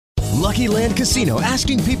Lucky Land Casino,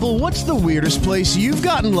 asking people, what's the weirdest place you've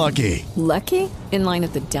gotten lucky? Lucky? In line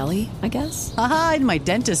at the deli, I guess? Aha, in my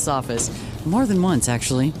dentist's office. More than once,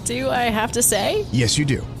 actually. Do I have to say? Yes, you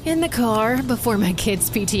do. In the car before my kids'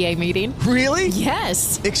 PTA meeting. Really?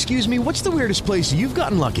 Yes. Excuse me, what's the weirdest place you've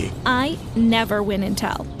gotten lucky? I never win and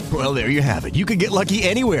tell. Well, there you have it. You can get lucky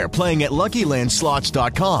anywhere, playing at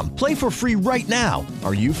LuckyLandSlots.com. Play for free right now.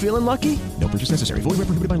 Are you feeling lucky? No purchase necessary. Void where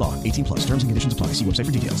prohibited by law. 18 plus. Terms and conditions apply. See website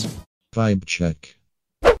for details. Vibe check.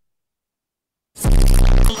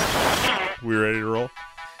 We ready to roll?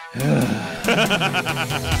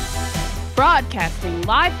 Broadcasting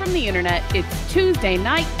live from the internet, it's Tuesday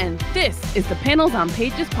night, and this is the Panels on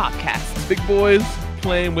Pages podcast. Big boys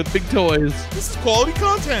playing with big toys. This is quality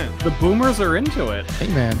content. The boomers are into it. Hey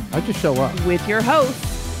man, I just show up. With your host,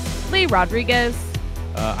 Lee Rodriguez.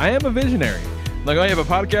 I am a visionary. Like, oh, you have a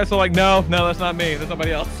podcast? I'm like, no, that's not me. That's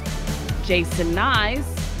somebody else. Jason Nyes.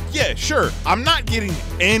 Yeah, sure. I'm not getting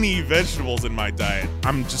any vegetables in my diet.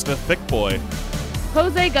 I'm just a thick boy.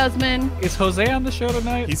 Jose Guzman. Is Jose on the show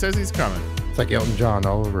tonight? He says he's coming. It's like Elton John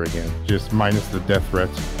all over again, just minus the death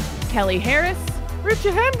threats. Kelly Harris. Reach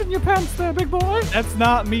your hand in your pants there, big boy. That's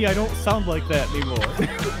not me. I don't sound like that anymore.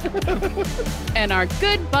 And our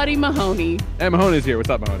good buddy Mahoney. Hey, Mahoney's here. What's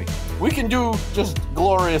up, Mahoney? We can do just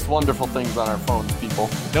glorious, wonderful things on our phones, people.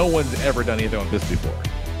 No one's ever done anything like this before.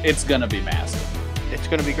 It's gonna be massive. It's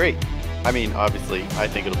going to be great. I mean, obviously, I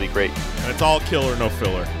think it'll be great. And it's all killer, no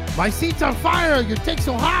filler. My seat's on fire! Your take's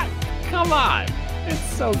so hot! Come on. It's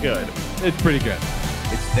so good. It's pretty good.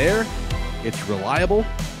 It's there. It's reliable.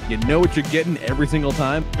 You know what you're getting every single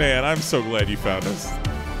time. Man, I'm so glad you found us.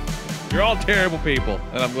 You're all terrible people,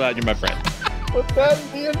 and I'm glad you're my friend. Put that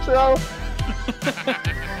in the intro.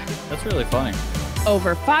 That's really funny.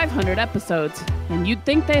 Over 500 episodes, and you'd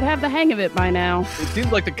think they'd have the hang of it by now. It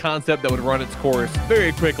seems like the concept that would run its course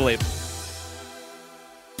very quickly.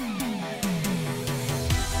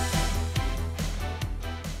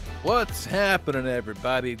 What's happening,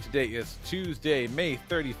 everybody? Today is Tuesday, May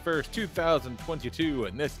 31st, 2022,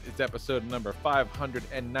 and this is episode number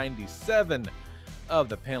 597 of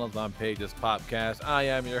the Panels on Pages podcast. I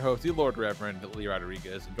am your host, the Lord Reverend Lee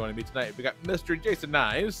Rodriguez, and joining me tonight, we got Mr. Jason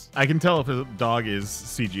Knives. I can tell if a dog is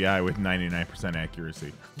CGI with 99%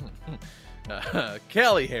 accuracy.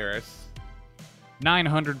 Kelly Harris.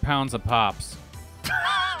 900 pounds of pops.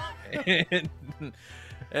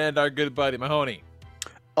 and our good buddy, Mahoney.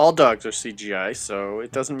 All dogs are CGI, so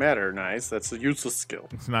it doesn't matter, Nice. That's a useless skill.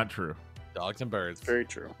 It's not true. Dogs and birds. Very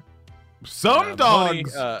true. Some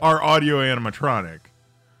dogs are audio animatronic.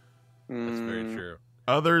 That's very true.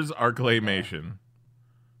 Others are claymation.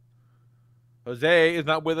 Jose is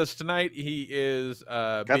not with us tonight. He is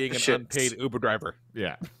being an unpaid Uber driver.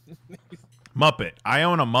 Yeah. Muppet. I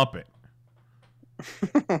own a Muppet.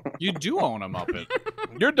 You do own a Muppet.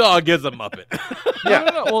 Your dog is a Muppet. Yeah.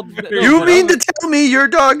 No. Well, You mean to tell me your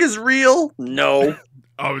dog is real? No.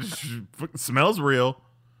 Oh, smells real.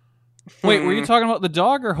 Wait, were you talking about the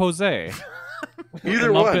dog or Jose?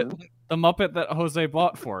 Either one. The Muppet that Jose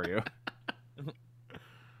bought for you.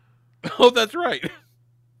 Oh, that's right.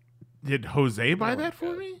 Did Jose buy that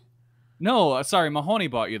for me? No, sorry, Mahoney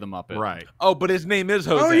bought you the Muppet. Right. Oh, but his name is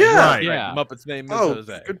Jose. Oh, yeah. Right. Yeah. The Muppet's name is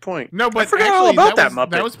Jose. Good point. No, but I forgot actually, all about that was,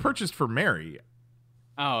 Muppet. that was purchased for Mary.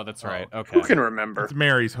 Oh, that's right. Okay. Who can remember? It's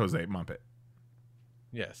Mary's Jose Muppet.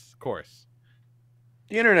 Yes, of course.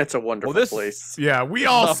 The internet's a wonderful place. Yeah, we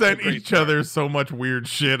all sent each other so much weird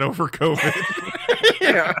shit over COVID.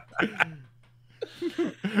 Yeah.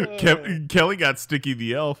 Kelly got Sticky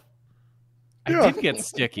the Elf. I did get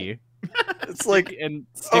Sticky. It's like, and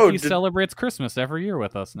Sticky celebrates Christmas every year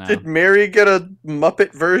with us now. Did Mary get a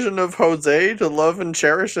Muppet version of Jose to love and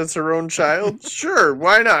cherish as her own child? Sure,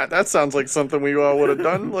 why not? That sounds like something we all would have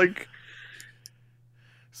done. Like,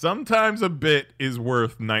 sometimes a bit is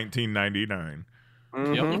worth $19.99.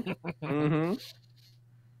 mm-hmm. Yep. Mm-hmm.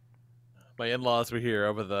 My in-laws were here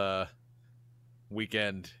over the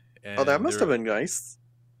weekend. And Oh, that must have been nice.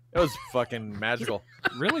 It was fucking magical.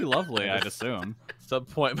 Really lovely, I'd assume. At some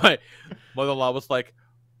point, my mother-in-law was like,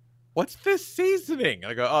 "What's this seasoning?"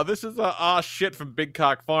 I go, "Oh, this is shit from Big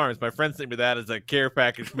Cock Farms. My friend sent me that as a care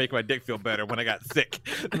package to make my dick feel better when I got sick."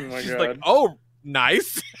 Oh my She's God. like, "Oh,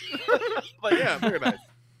 nice." Like, yeah, very nice.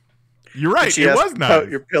 You're right. She It has was to nice. pout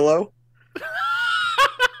your pillow.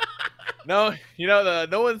 No,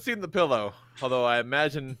 no one's seen the pillow. Although I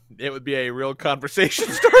imagine it would be a real conversation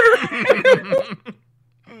starter.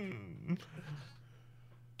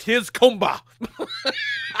 Tis comba.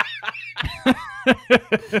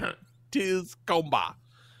 Tis comba.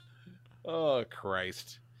 Oh,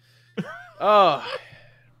 Christ. Oh.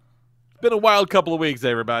 been a wild couple of weeks,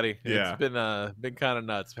 everybody. Yeah. It's been kind of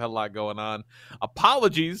nuts. Had a lot going on.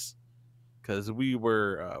 Apologies, because we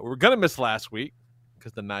were gonna miss last week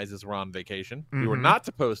because the Nizes were on vacation. We were not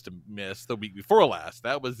supposed to miss the week before last.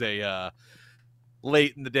 That was a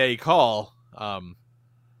late in the day call,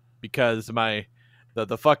 because the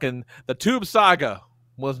tube saga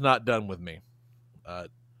was not done with me. That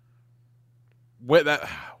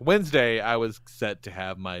Wednesday, I was set to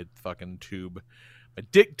have my fucking tube, my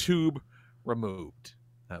dick tube, removed.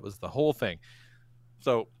 That was the whole thing.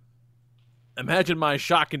 So imagine my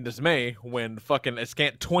shock and dismay when fucking a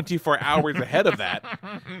scant 24 hours ahead of that,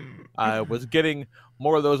 I was getting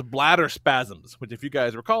more of those bladder spasms, which, if you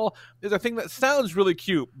guys recall, is a thing that sounds really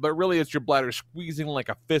cute, but really it's your bladder squeezing like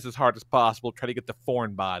a fist as hard as possible, trying to get the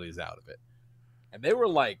foreign bodies out of it. And they were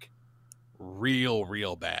like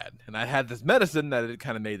real bad. And I had this medicine that it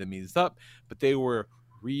kind of made them ease up, but they were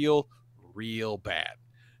real bad,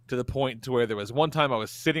 to the point to where there was one time I was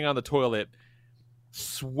sitting on the toilet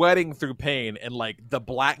sweating through pain, and like the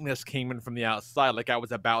blackness came in from the outside like I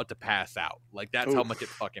was about to pass out. Like that's how much it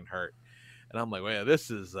fucking hurt. And I'm like, wait, this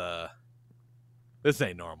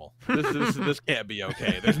ain't normal. This can't be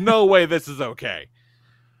okay. There's no way this is okay.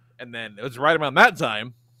 And then it was right around that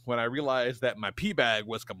time when I realized that my pee bag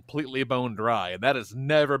was completely bone dry, and that has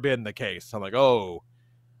never been the case. I'm like, oh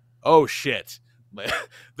shit.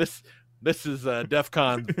 This is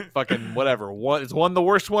DEFCON fucking whatever. Is one the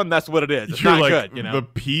worst one? That's what it is. It's You're not like, good, you know? The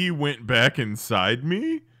pee went back inside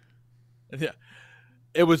me? Yeah.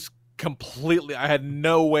 It was completely, I had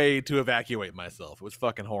no way to evacuate myself. It was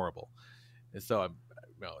fucking horrible. And so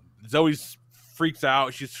Zoe freaks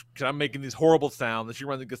out. I'm making these horrible sounds, and she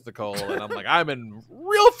runs against Nicole, and I'm like, I'm in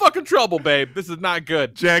real fucking trouble, babe. This is not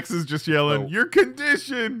good. Jax is just yelling, "Your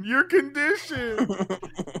condition! Your condition!"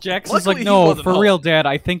 Jax is like, no, for real, Dad,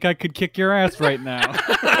 I think I could kick your ass right now.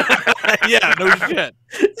 Yeah, no shit.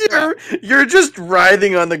 You're just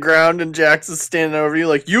writhing on the ground, and Jax is standing over you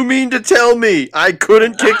like, you mean to tell me I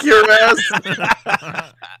couldn't kick your ass?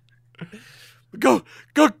 Go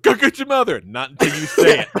get your mother. Not until you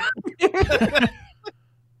say it.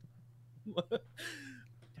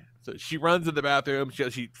 So she runs in the bathroom.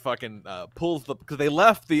 She fucking pulls because they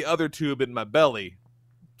left the other tube in my belly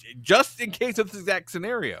just in case of this exact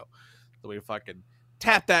scenario. So we fucking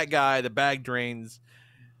tap that guy. The bag drains.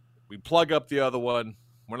 We plug up the other one.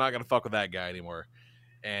 We're not gonna fuck with that guy anymore.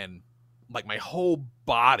 And like my whole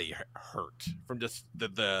body hurt from just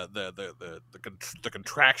the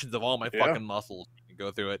contractions of all my fucking muscles. You can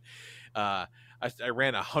go through it. I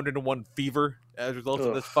ran 101 fever as a result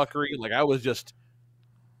of this fuckery. Like I was just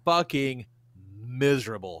fucking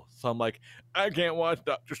miserable. So I'm like, I can't watch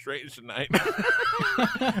Doctor Strange tonight.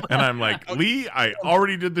 And I'm like, Lee, I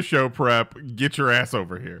already did the show prep. Get your ass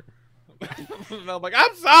over here. And I'm like,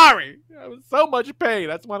 I'm sorry. I was so much pain.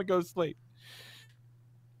 I just want to go to sleep.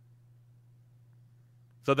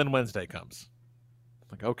 So then Wednesday comes. I'm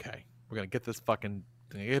like, okay, we're gonna get this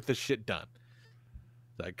shit done.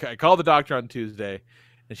 So I called the doctor on Tuesday,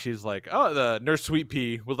 and she's like, oh, the nurse Sweet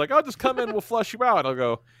Pea was like, oh, just come in, we'll flush you out. I'll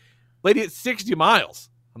go, lady, it's 60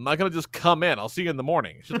 miles. I'm not gonna just come in. I'll see you in the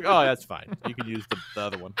morning. She's like, oh, that's fine. You can use the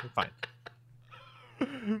other one. Fine.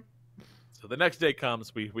 So the next day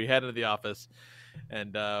comes. We head into the office,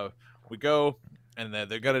 and we go, and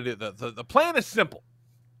they're gonna do the plan is simple.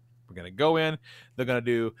 We're going to go in. They're going to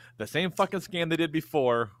do the same fucking scan they did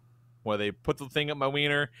before, where they put the thing up my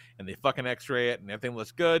wiener and they fucking x-ray it and everything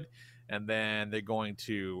looks good. And then they're going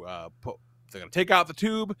to they're going to take out the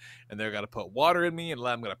tube, and they're going to put water in me, and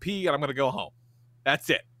I'm going to pee, and I'm going to go home. That's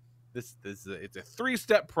it. It's a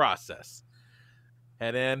 3-step process.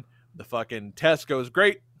 Head in. The fucking test goes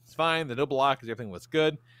great. It's fine. The no block is everything looks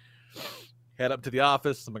good. Head up to the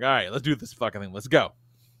office. I'm like, all right, let's do this fucking thing. Let's go.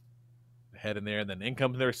 Head in there, and then in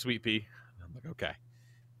comes their Sweet Pea. I'm like, okay.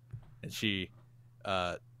 And she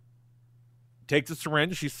takes a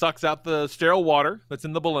syringe. She sucks out the sterile water that's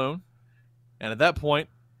in the balloon. And at that point,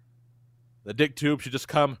 the dick tube should just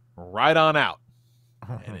come right on out.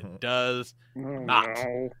 And it does not.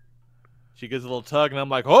 No. She gives a little tug, and I'm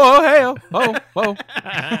like, oh, hey, oh.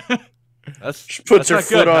 She puts her not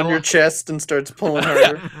foot good. on your chest and starts pulling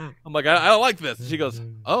harder. I'm like, I don't like this. And she goes,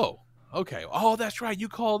 oh. Okay. Oh, that's right. You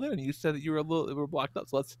called in and you said that you were blocked up.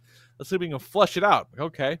 So let's see if we can flush it out. Like,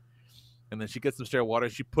 okay. And then she gets some sterile water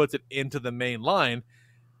and she puts it into the main line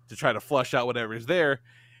to try to flush out whatever is there,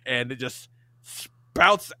 and it just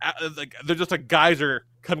spouts out, like there's just a geyser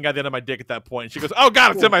coming out the end of my dick at that point. And she goes, "Oh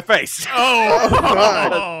God, it's in my face!" Oh,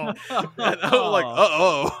 God. And I'm like,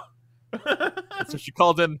 "Uh-oh." And so she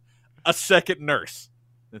called in a second nurse.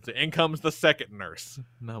 And so in comes the second nurse,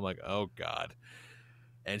 and I'm like, "Oh God."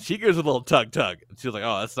 And she gives a little tug. And she's like,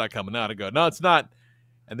 oh, that's not coming out. I go, no, it's not.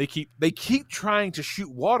 And they keep trying to shoot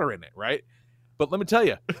water in it, right? But let me tell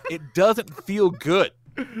you, it doesn't feel good.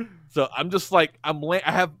 So I'm just like, I'm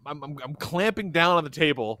clamping down on the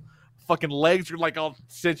table. Fucking legs are like all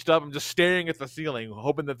cinched up. I'm just staring at the ceiling,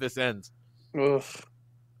 hoping that this ends. Ugh.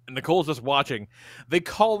 And Nicole's just watching. They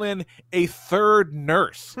call in a third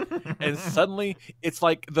nurse. And suddenly, it's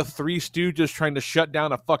like the Three Stooges trying to shut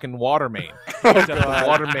down a fucking water main. Except the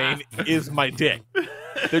water main is my dick.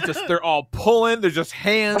 They're all pulling. There's just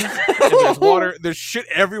hands. And there's water. There's shit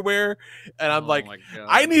everywhere. And I'm like,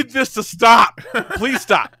 I need this to stop. Please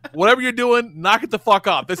stop. Whatever you're doing, knock it the fuck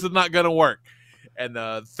off. This is not going to work. And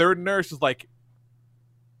the third nurse is like,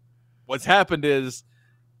 what's happened is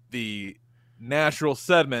the natural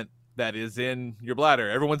sediment that is in your bladder,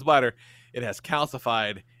 everyone's bladder, it has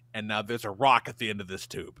calcified, and now there's a rock at the end of this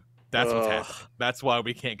tube. That's what's happening. That's why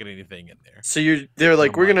we can't get anything in there. So they're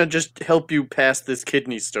like, we're gonna just help you pass this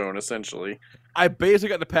kidney stone, essentially. I basically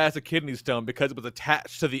got to pass a kidney stone because it was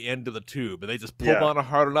attached to the end of the tube, and they just pulled on it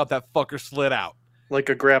hard enough that fucker slid out like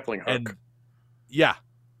a grappling hook. And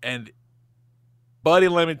and buddy,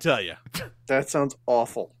 let me tell you, that sounds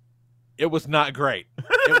awful. It was not great.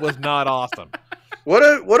 It was not awesome. What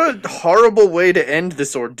a horrible way to end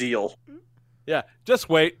this ordeal. Yeah, just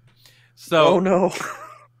wait. So, oh no.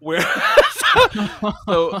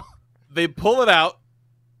 So they pull it out,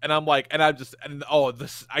 and I'm like, I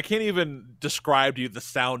can't even describe to you the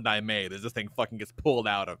sound I made as this thing fucking gets pulled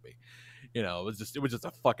out of me. You know, it was just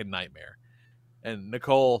a fucking nightmare. And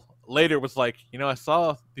Nicole later was like, I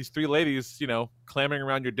saw these three ladies, clambering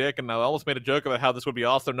around your dick, and I almost made a joke about how this would be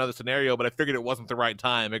also another scenario, but I figured it wasn't the right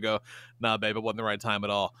time. I go, nah, babe, it wasn't the right time at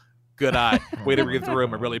all. Good eye. Way to read the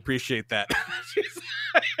room. I really appreciate that.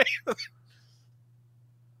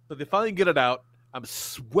 So they finally get it out. I'm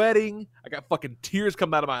sweating. I got fucking tears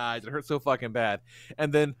coming out of my eyes. It hurt so fucking bad.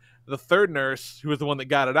 And then the third nurse, who was the one that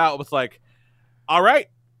got it out, was like, all right,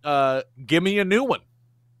 give me a new one.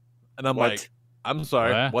 And I'm like, I'm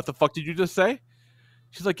sorry, what the fuck did you just say?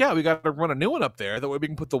 She's like, yeah, we got to run a new one up there. That way we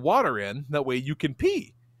can put the water in. That way you can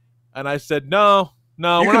pee. And I said, no, we're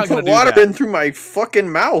not going to do that. You can put water in through my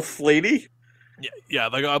fucking mouth, lady. Yeah,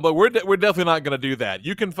 like we're definitely not going to do that.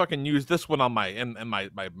 You can fucking use this one on my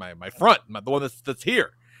front, the one that's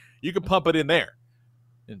here. You can pump it in there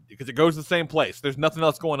because it goes to the same place. There's nothing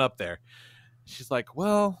else going up there. She's like,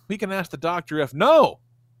 well, we can ask the doctor if No,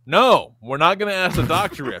 we're not going to ask the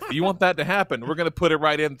doctor if you want that to happen. We're going to put it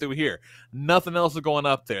right in through here. Nothing else is going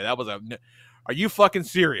up there. Are you fucking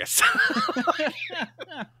serious?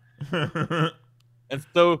 And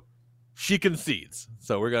so she concedes.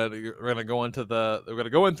 So we're gonna go into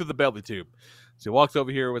the belly tube. She walks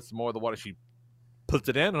over here with some more of the water. She puts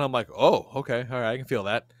it in, and I'm like, oh, okay, all right, I can feel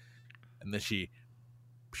that. And then she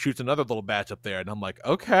shoots another little batch up there, and I'm like,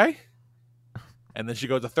 okay. And then she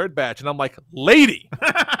goes a third batch, and I'm like, lady,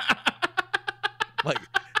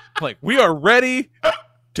 like we are ready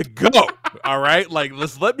to go. All right, like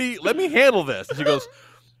let me handle this. And she goes,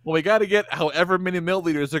 well, we got to get however many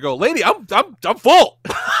milliliters to go. Lady, I'm full.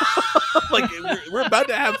 Like we're about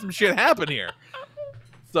to have some shit happen here.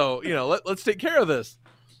 So let's take care of this.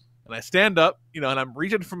 And I stand up, and I'm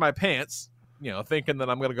reaching for my pants, thinking that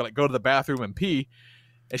I'm gonna go to the bathroom and pee,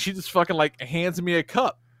 and she just fucking like hands me a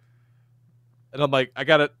cup. And I'm like, I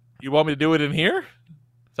got it. You want me to do it in here?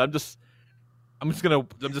 So I'm just Winnie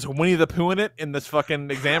the Poohing it in this fucking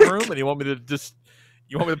exam room, and you want me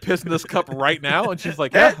to piss in this cup right now? And she's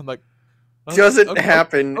like, yeah. I'm like, doesn't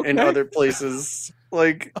happen in other places.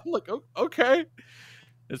 Like, I'm like, okay.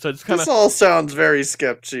 And so just kind of, this all sounds very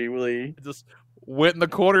sketchy, Lee. Just went in the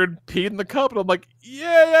corner and peed in the cup, and I'm like,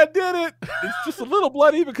 yeah, I did it. It's just a little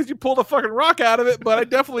bloody because you pulled a fucking rock out of it, but I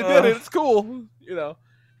definitely did it. It's cool,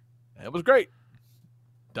 It was great.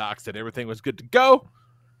 Doc said everything was good to go.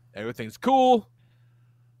 Everything's cool.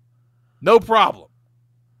 No problem.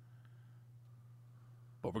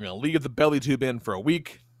 But we're going to leave the belly tube in for a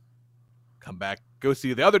week. Come back. Go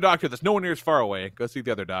see the other doctor that's nowhere near as far away. Go see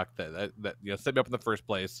the other doc that set me up in the first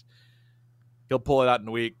place. He'll pull it out in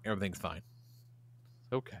a week. Everything's fine.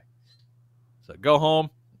 Okay. So go home.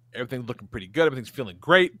 Everything's looking pretty good. Everything's feeling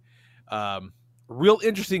great. Real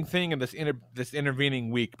interesting thing in this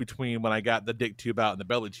intervening week between when I got the dick tube out and the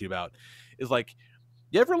belly tube out is like,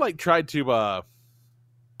 you ever tried to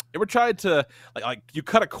you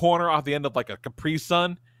cut a corner off the end of like a Capri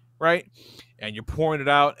Sun, right? And you're pouring it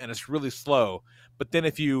out and it's really slow. But then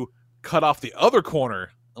if you cut off the other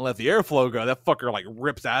corner and let the airflow go, that fucker like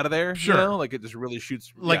rips out of there. Sure. Like it just really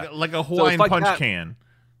shoots. Like a Hawaiian punch can.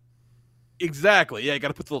 Exactly. Yeah, you got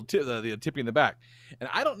to put the little tippy in the back. And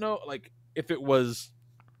I don't know, like, if it was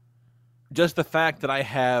just the fact that I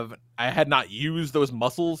had not used those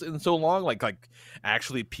muscles in so long, like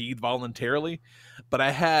actually peed voluntarily, but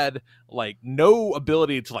I had like no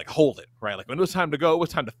ability to like hold it, right? Like when it was time to go, it was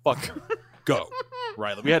time to fucking go,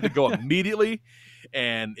 right? Like, we had to go immediately,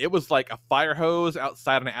 and it was like a fire hose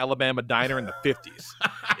outside an Alabama diner in the 50s.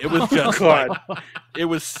 It was just it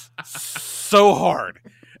was so hard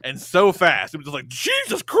and so fast. It was just like,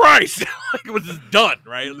 Jesus Christ! Like, it was just done,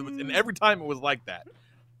 right? And every time it was like that.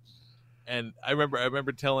 And I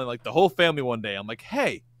remember telling like the whole family one day, I'm like,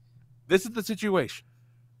 hey, this is the situation,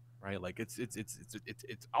 right? Like it's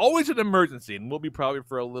always an emergency, and we'll be probably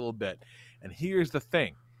for a little bit. And here's the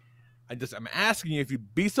thing. I'm asking you if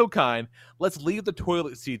you'd be so kind, let's leave the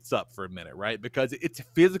toilet seats up for a minute, right? Because it's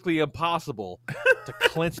physically impossible to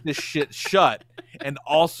clench this shit shut and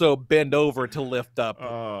also bend over to lift up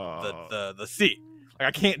the seat. Like,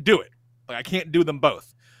 I can't do it. Like, I can't do them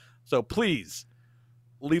both. So please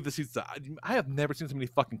leave the seats up. I have never seen so many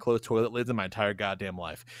fucking closed toilet lids in my entire goddamn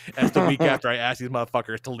life as the week after I asked these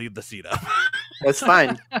motherfuckers to leave the seat up. That's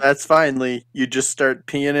fine. That's fine, Lee. You just start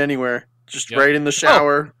peeing anywhere. Just right in the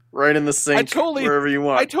shower. Right in the sink, wherever you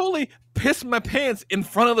want. I totally pissed my pants in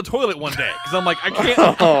front of the toilet one day because I'm like, I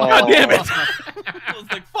can't. God damn it! I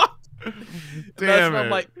was like, fuck. Damn it! I'm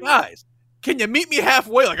like, guys, can you meet me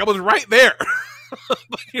halfway? Like, I was right there.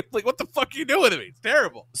 Like, what the fuck are you doing to me? It's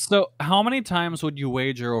terrible. So, how many times would you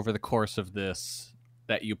wager over the course of this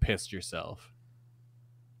that you pissed yourself?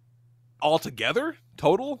 Altogether,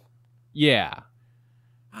 total? Yeah.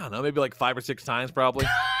 I don't know, maybe like 5 or 6 times, probably.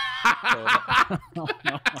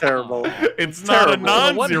 Terrible. It's not a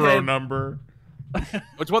non-zero number.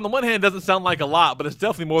 Which, on the one hand, doesn't sound like a lot, but it's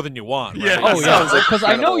definitely more than you want. Right? Yeah. Oh yeah, because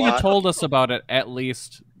I know you told us about it at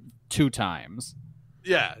least 2 times.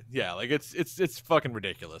 Yeah. Like it's fucking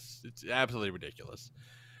ridiculous. It's absolutely ridiculous.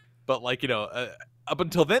 But like, you know, up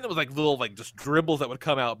until then, it was like little like just dribbles that would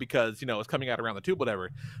come out because, you know, it was coming out around the tube,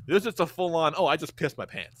 whatever. It was just a full on, I just pissed my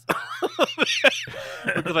pants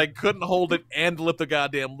because I couldn't hold it and lift the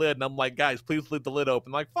goddamn lid. And I'm like, guys, please leave the lid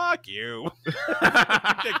open. I'm like, fuck you.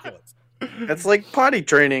 Ridiculous. That's like potty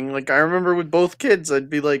training. Like, I remember with both kids, I'd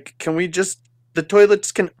be like, can we just, the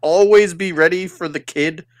toilets can always be ready for the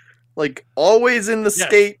kid. Like, always in the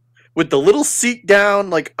state with the little seat down,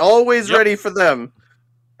 like always ready for them.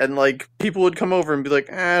 And, like, people would come over and be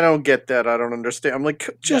like, I don't get that. I don't understand. I'm like,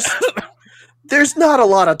 just, there's not a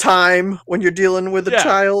lot of time when you're dealing with a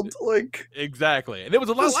child. Like, exactly. And it was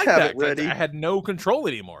a lot like that. Ready. I had no control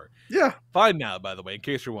anymore. Yeah. Fine now, by the way, in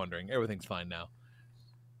case you're wondering. Everything's fine now.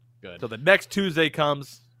 Good. So the next Tuesday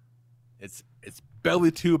comes. It's belly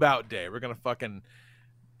tube out day. We're going to fucking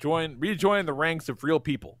rejoin the ranks of real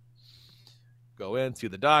people. Go in, see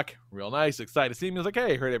the doc. Real nice. Excited to see me. He was like,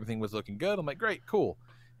 hey, I heard everything was looking good. I'm like, great, cool.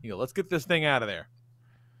 You go, let's get this thing out of there.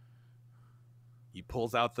 He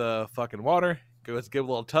pulls out the fucking water, goes to give a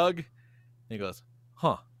little tug, and he goes,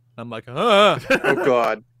 huh. I'm like, oh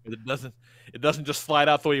god. It doesn't just slide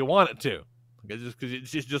out the way you want it to. Because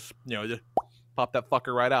it's just, you know, just pop that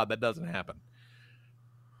fucker right out. That doesn't happen.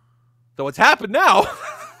 So what's happened now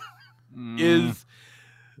is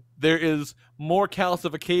there is more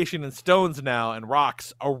calcification and stones now and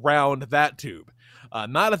rocks around that tube.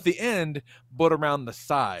 Not at the end, but around the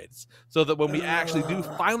sides. So that when we actually do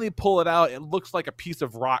finally pull it out, it looks like a piece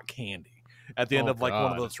of rock candy at the end of like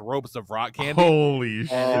one of those ropes of rock candy. Holy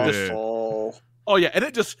shit. And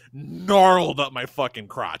it just gnarled up my fucking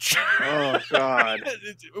crotch. Oh, God.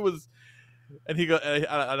 it was, and he goes,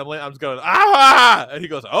 I'm just going, ah! And he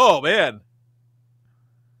goes, oh, man.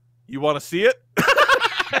 You want to see it?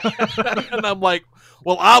 And I'm like,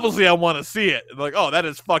 well, obviously I want to see it. And like, oh, that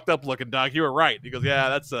is fucked up looking, Doc. You were right. He goes,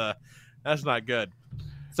 yeah, that's not good.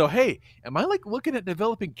 So, hey, am I like looking at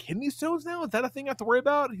developing kidney stones now? Is that a thing I have to worry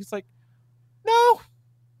about? And he's like, no,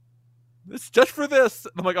 it's just for this.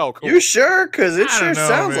 And I'm like, oh, cool. You sure? Because it sure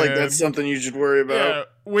sounds like that's something you should worry about. Yeah,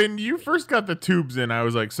 when you first got the tubes in, I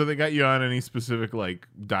was like, so they got you on any specific like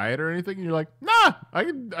diet or anything? And you're like, nah, I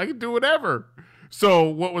can do whatever. So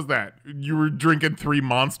what was that? You were drinking 3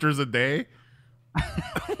 monsters a day?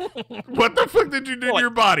 What the fuck did you do to your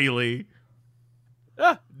body, Lee?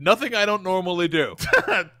 Nothing I don't normally do.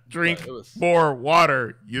 Drink more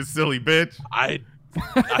water, you silly bitch. I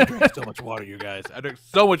drink so much water, you guys. I drink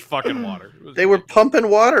so much fucking water. They were pumping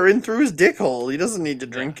water in through his dick hole. He doesn't need to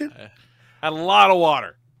drink it. I had a lot of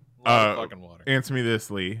water. A lot of fucking water. Answer me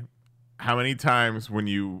this, Lee. How many times when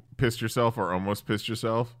you pissed yourself or almost pissed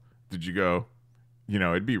yourself did you go, you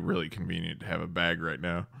know, it'd be really convenient to have a bag right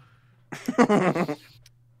now?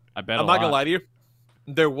 I bet I'm not gonna lie to you.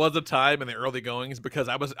 There was a time in the early goings because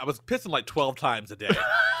I was pissing like 12 times a day.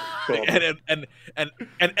 problem.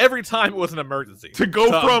 And every time it was an emergency. To go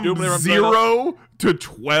from 0 to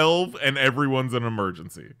 12 and everyone's an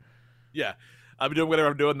emergency. Yeah. I'm doing whatever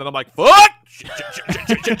I'm doing, then I'm like, fuck! Shit.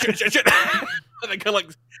 And I kind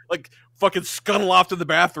of like fucking scuttle off to the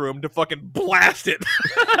bathroom to fucking blast it.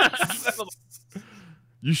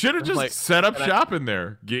 You should have just set up shop in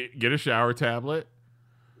there. Get a shower tablet.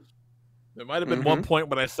 There might have been one point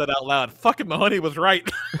when I said out loud, fucking Mahoney was right.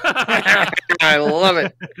 I love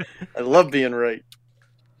it. I love being right.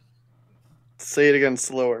 Say it again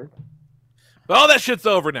slower. But all that shit's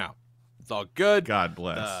over now. It's all good. God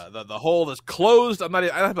bless. The hole is closed. I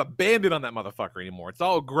don't have a bandit on that motherfucker anymore. It's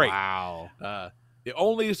all great. Wow. The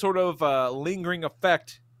only sort of lingering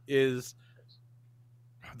effect is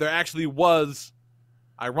there actually was,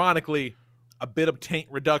 ironically, a bit of taint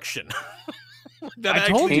reduction. I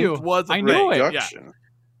told you. I knew it.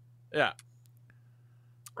 Yeah.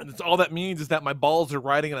 And it's all that means is that my balls are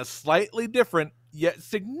riding in a slightly different, yet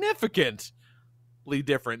significantly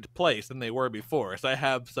different place than they were before. So I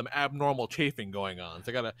have some abnormal chafing going on.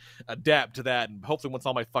 So I gotta adapt to that, and hopefully once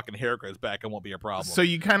all my fucking hair grows back, it won't be a problem. So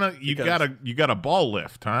you got a ball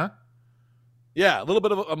lift, huh? Yeah, a little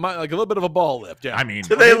bit of a ball lift. Yeah. I mean,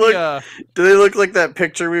 do they look like that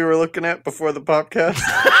picture we were looking at before the podcast?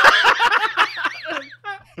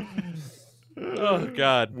 Oh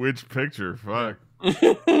God, which picture? Fuck.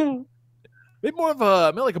 Maybe more of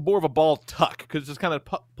a ball tuck, because it's just kind of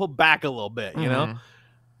pulled back a little bit, you know,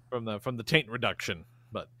 from the taint reduction.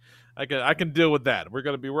 But I can deal with that.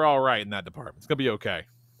 We're all right in that department. It's gonna be okay.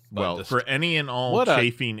 Well, for any and all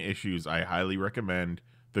chafing issues, I highly recommend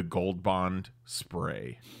the Gold Bond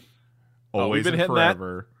spray. Always and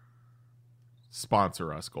forever.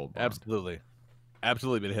 Sponsor us, Gold Bond. Absolutely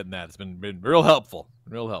been hitting that. It's been real helpful.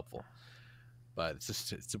 But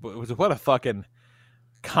it's what a fucking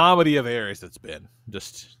comedy of errors it's been.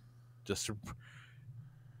 Just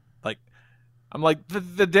like I'm like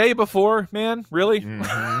the day before, man. Really?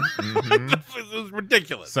 It was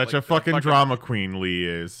ridiculous. Such a fucking drama queen, Lee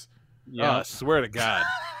is. Yeah, I swear to God.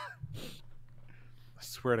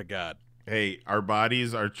 Hey, our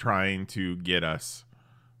bodies are trying to get us,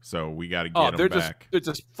 so we got to get them back. They're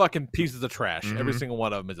just fucking pieces of trash. Every single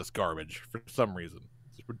one of them is just garbage for some reason.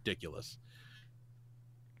 It's ridiculous.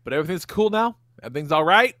 But everything's cool now. Everything's all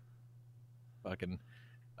right. Fucking.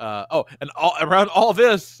 Around all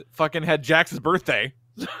this, fucking had Jax's birthday.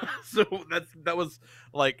 So that was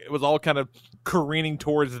like, it was all kind of careening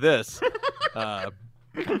towards this.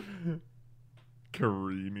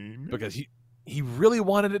 Careening. Because he really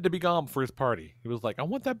wanted it to be gone for his party. He was like, I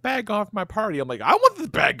want that bag gone for my party. I'm like, I want this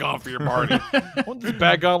bag gone for your party. I want this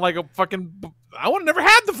bag gone like a fucking... I want to never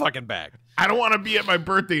have the fucking bag. I don't want to be at my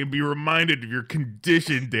birthday and be reminded of your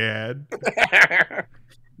condition, Dad.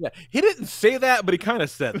 Yeah, he didn't say that, but he kind of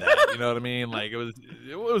said that. You know what I mean? Like it was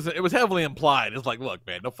heavily implied. It's like, look,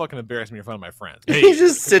 man, don't fucking embarrass me in front of my friends. Hey, he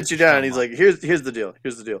just sits you down and he's like, here's the deal.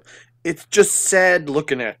 It's just sad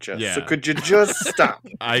looking at you. Yeah. So could you just stop?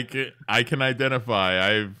 I can identify.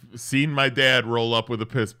 I've seen my dad roll up with a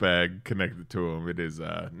piss bag connected to him. It is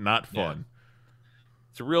not fun. Yeah.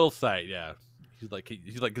 It's a real sight. Yeah. He's like,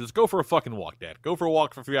 just go for a fucking walk, Dad. Go for a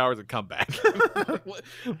walk for a few hours and come back.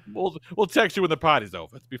 we'll text you when the party's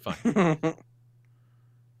over. It'll be fine.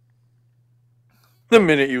 The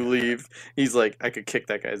minute you leave, he's like, I could kick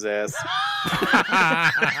that guy's ass.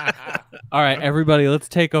 All right, everybody, let's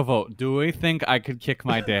take a vote. Do we think I could kick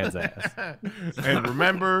my dad's ass? And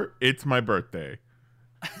remember, it's my birthday.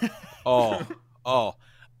 Oh,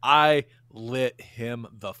 I lit him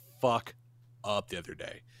the fuck up the other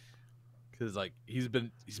day. Because like he's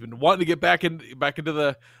been wanting to get back into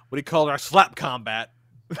the what he called our slap combat.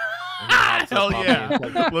 Hell yeah!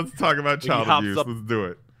 Let's talk about child abuse. Let's do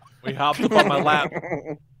it. He hops up on my lap.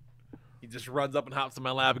 He just runs up and hops on my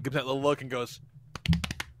lap and gives that little look and goes,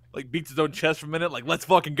 like beats his own chest for a minute, like let's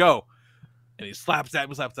fucking go. And he slaps at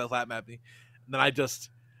me. And then I just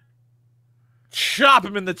chop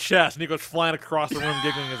him in the chest, and he goes flying across the room,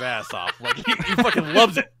 giggling his ass off. Like he fucking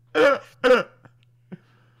loves it.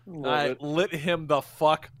 I lit him the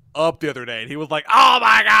fuck up the other day, and he was like, "Oh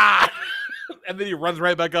my god!" And then he runs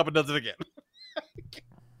right back up and does it again.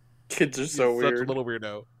 Kids are so weird. Such a little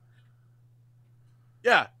weirdo.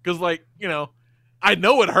 Yeah, because like I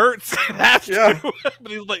know it hurts. It has to.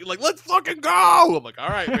 But he's like, let's fucking go. I'm like, all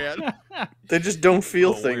right, man. They just don't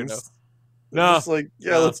feel things. Weirdo. They're just like,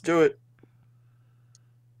 let's do it.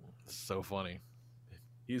 It's so funny.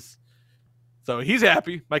 He's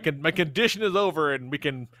happy. My condition is over, and we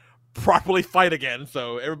can properly fight again.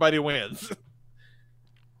 So everybody wins.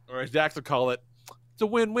 Or as Dax would call it, it's a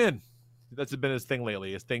win-win. That's been his thing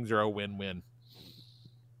lately. His things are a win-win.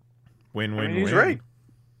 Win-win-win. He's right.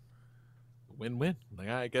 Win-win. Like,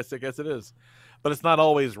 I guess it is, but it's not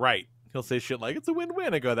always right. He'll say shit like, it's a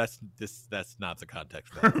win-win. I go, that's not the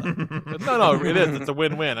context. No, it is. It's a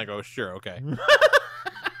win-win. I go, sure, okay.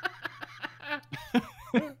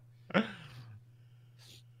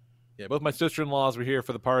 Yeah, both my sister-in-laws were here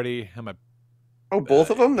for the party, and my both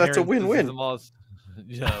of them? That's a parents and win-win. sister-in-laws.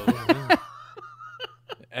 Yeah.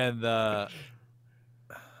 And the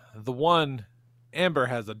one, Amber,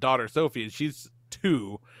 has a daughter, Sophie, and she's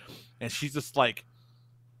 2, and she's just like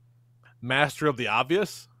master of the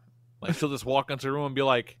obvious. Like, she'll just walk into a room and be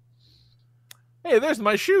like, hey, there's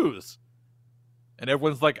my shoes. And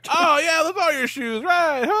everyone's like, oh, yeah, those are your shoes.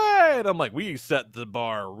 Right. And I'm like, we set the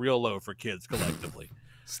bar real low for kids collectively.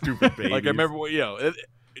 Stupid babies. Like, I remember,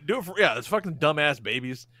 do it for, it's fucking dumbass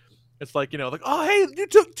babies. It's like, like, oh, hey, you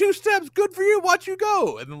took 2 steps. Good for you. Watch you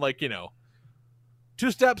go. And then, like, 2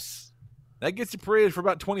 steps, that gets you paraded for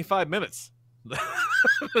about 25 minutes.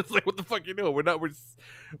 It's like, what the fuck you doing?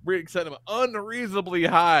 We're setting unreasonably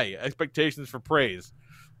high expectations for praise.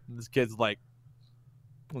 And this kid's like,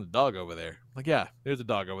 there's a dog over there. I'm like, yeah, there's a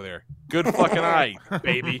dog over there. Good fucking eye,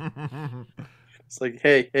 baby. It's like,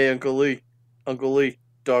 hey, Uncle Lee,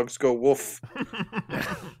 dogs go woof.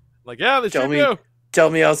 Like, yeah, they sure do.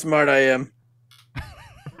 Tell me how smart I am.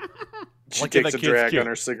 She Like, takes a drag on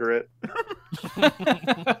her cigarette.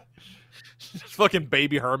 Fucking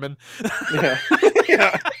baby Herman. Yeah.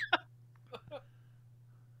 Yeah.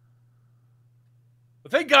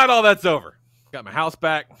 But thank God all that's over. Got my house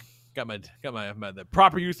back. Got the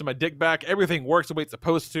proper use of my dick back. Everything works the way it's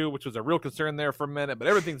supposed to, which was a real concern there for a minute, but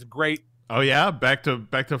everything's great. Oh yeah, back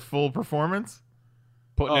to full performance.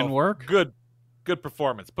 Putting in work. Good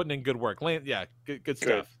performance. Putting in good work. Good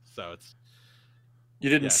stuff. So it's. You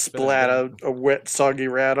didn't splat out a wet, soggy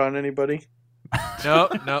rat on anybody? No.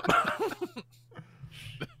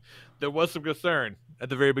 There was some concern at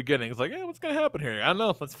the very beginning. It's like, what's going to happen here? I don't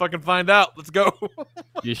know. Let's fucking find out. Let's go.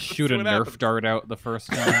 You shoot a Nerf dart out the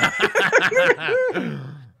first time.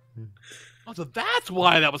 Oh, so that's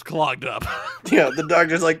why that was clogged up. Yeah, the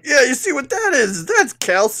doctor's like, yeah, you see what that is? That's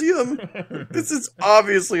calcium. This is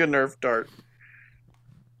obviously a Nerf dart.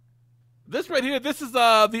 This right here, this is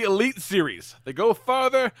the Elite Series. They go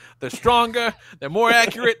farther, they're stronger, they're more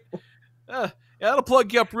accurate. That'll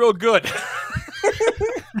plug you up real good.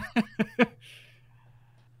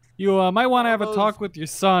 You might want to have a talk with your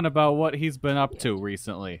son about what he's been up to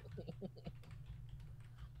recently.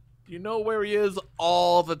 You know where he is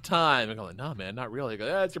all the time. I'm like, no, man, not really. I go,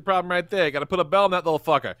 that's your problem right there. You got to put a bell on that little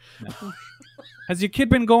fucker. Has your kid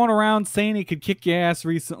been going around saying he could kick your ass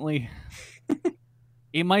recently?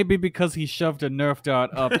 It might be because he shoved a Nerf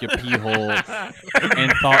dart up your pee hole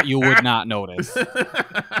and thought you would not notice. Oh,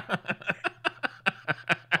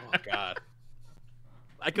 God.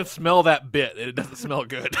 I can smell that bit. It doesn't smell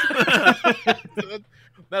good.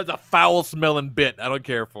 That's a foul-smelling bit. I don't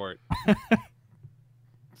care for it.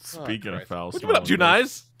 Speaking of foul smelling, what you been up to,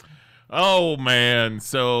 Nice? Oh, man.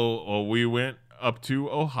 So we went up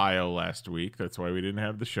to Ohio last week. That's why we didn't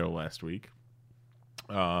have the show last week.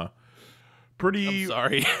 Pretty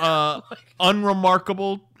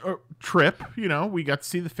unremarkable trip. We got to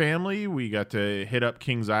see the family. We got to hit up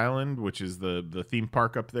Kings Island, which is the theme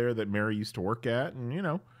park up there that Mary used to work at.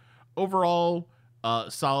 And, overall,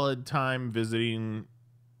 solid time visiting.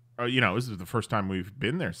 This is the first time we've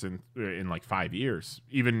been there since in like 5 years,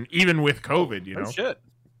 even with COVID, Oh, shit.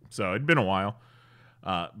 So it'd been a while.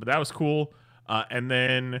 But that was cool. And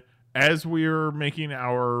then as we were making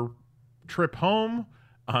our trip home,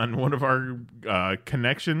 on one of our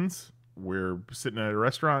connections, we're sitting at a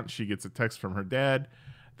restaurant. She gets a text from her dad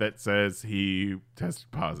that says he tested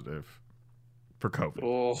positive for COVID.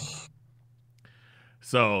 Oh.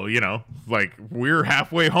 So, like, we're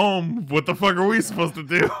halfway home. What the fuck are we supposed to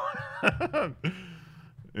do?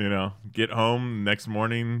 Get home next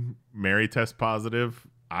morning, Mary tests positive.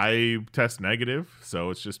 I test negative.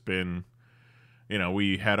 So it's just been...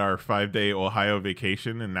 we had our 5-day Ohio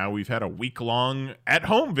vacation, and now we've had a week-long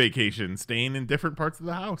at-home vacation, staying in different parts of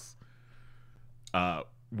the house.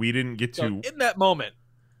 We didn't get to... in that moment,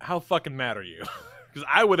 how fucking mad are you? Because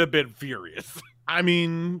I would have been furious. I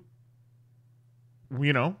mean,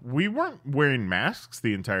 we weren't wearing masks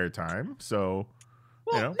the entire time, so...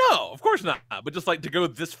 Well, no, of course not. But just like to go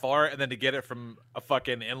this far and then to get it from a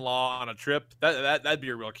fucking in-law on a trip, that'd be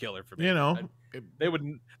a real killer for me. They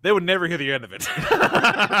would never hear the end of it.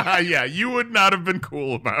 Yeah, you would not have been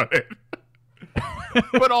cool about it.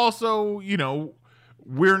 But also,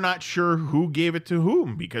 we're not sure who gave it to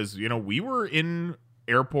whom because, we were in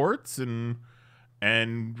airports and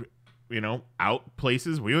out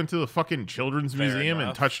places. We went to the fucking children's Fair museum enough.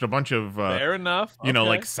 and touched a bunch of Fair enough.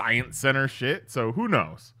 like science center shit. So who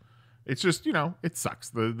knows? It's just, it sucks.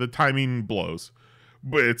 The timing blows.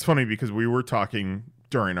 But it's funny because we were talking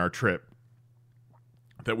during our trip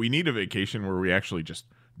that we need a vacation where we actually just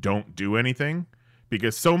don't do anything,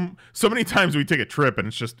 because so many times we take a trip and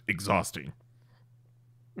it's just exhausting.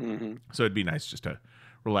 Mm-hmm. So it'd be nice just to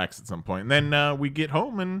relax at some point. And then we get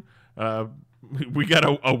home and we got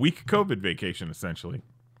a week COVID vacation essentially.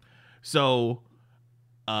 So,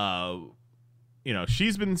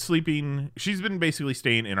 she's been sleeping. She's been basically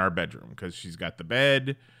staying in our bedroom because she's got the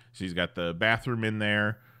bed, she's got the bathroom in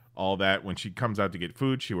there, all that. When she comes out to get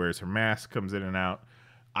food, she wears her mask, comes in and out.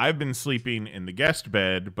 I've been sleeping in the guest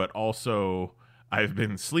bed, but also I've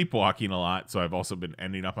been sleepwalking a lot, so I've also been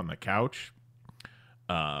ending up on the couch.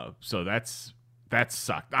 So that's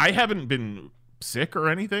sucked. I haven't been sick or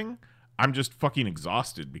anything. I'm just fucking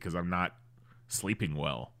exhausted because I'm not sleeping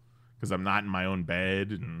well, because I'm not in my own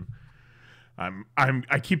bed, and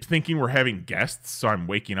I keep thinking we're having guests, so I'm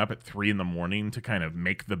waking up at 3 a.m. to kind of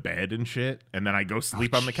make the bed and shit, and then I go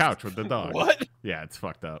sleep on the couch with the dog. What? Yeah, it's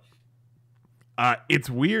fucked up. It's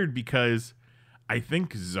weird because I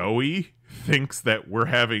think Zoe thinks that we're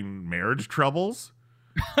having marriage troubles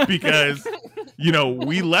because,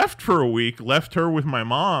 we left for a week, left her with my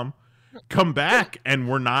mom, come back, and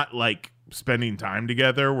we're not like spending time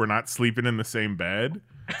together. We're not sleeping in the same bed.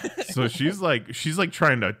 So she's like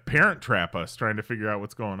trying to parent trap us, trying to figure out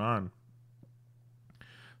what's going on.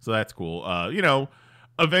 So that's cool.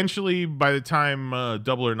 Eventually by the time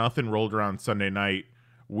Double or Nothing rolled around Sunday night,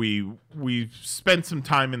 we spent some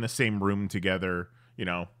time in the same room together.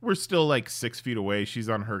 We're still like 6 feet away. She's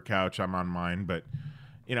on her couch, I'm on mine, but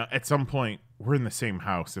at some point we're in the same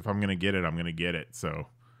house. If I'm gonna get it, I'm gonna get it. So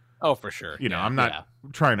oh, for sure. I'm not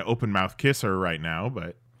trying to open mouth kiss her right now,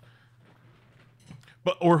 but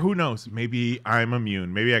or who knows? Maybe I'm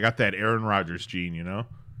immune. Maybe I got that Aaron Rodgers gene.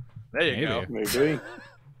 There you go. Maybe.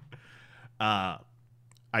 I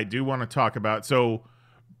do want to talk about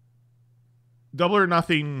Double or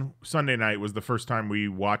Nothing Sunday night was the first time we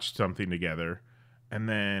watched something together. And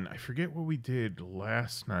then I forget what we did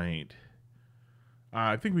last night.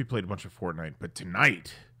 I think we played a bunch of Fortnite. But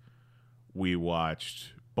tonight we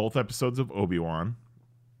watched both episodes of Obi-Wan,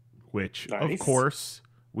 which, of course,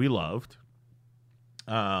 we loved.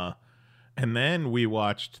 And then we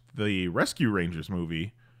watched the Rescue Rangers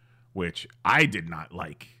movie, which I did not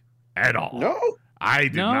like at all. No? I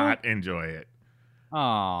did not enjoy it.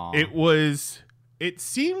 Oh, it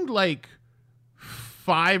seemed like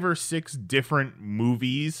 5 or 6 different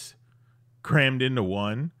movies crammed into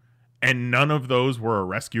one, and none of those were a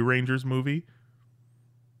Rescue Rangers movie.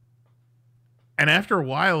 And after a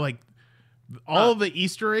while, like all the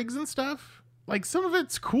Easter eggs and stuff, like some of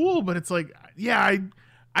it's cool, but it's like, yeah,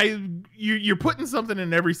 you're putting something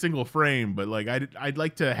in every single frame, but like I'd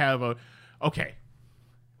like to have okay,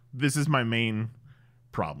 this is my main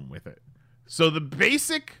problem with it. So the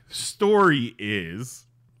basic story is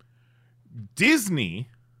Disney,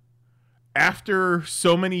 after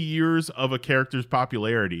so many years of a character's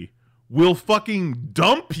popularity, will fucking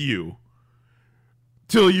dump you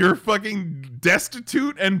till you're fucking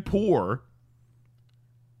destitute and poor.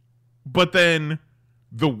 But then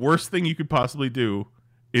the worst thing you could possibly do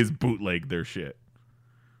is bootleg their shit.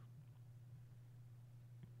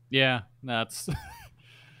 Yeah, that's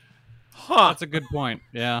that's a good point.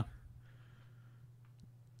 Yeah.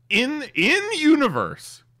 In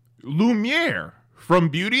universe, Lumiere from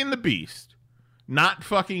Beauty and the Beast, not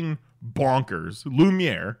fucking bonkers,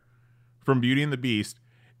 Lumiere from Beauty and the Beast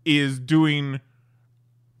is doing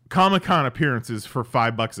Comic-Con appearances for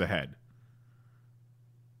 $5 a head.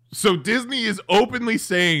 So Disney is openly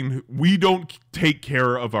saying we don't take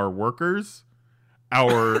care of our workers,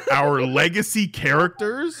 our legacy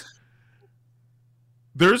characters.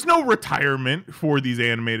 There's no retirement for these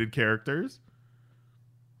animated characters.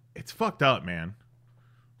 It's fucked up, man.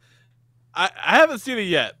 I haven't seen it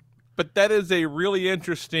yet, but that is a really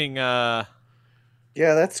interesting yeah,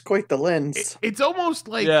 that's quite the lens. It's almost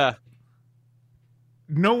like yeah.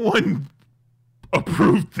 No one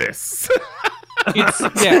approved this.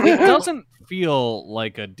 It doesn't feel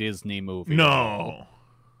like a Disney movie. No.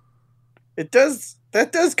 It does.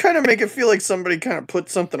 That does kind of make it feel like somebody kind of put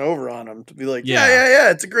something over on them to be like,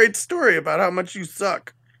 yeah, it's a great story about how much you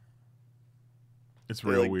suck. It's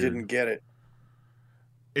real weird. Didn't get it.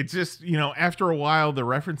 It's just, after a while, the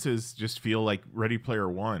references just feel like Ready Player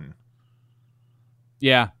One.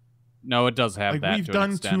 Yeah. No, it does have like that. We've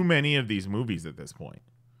done too many of these movies at this point.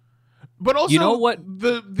 But also, you know what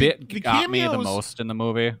the bit got cameos... me the most in the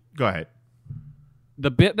movie? Go ahead. The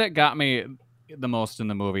bit that got me the most in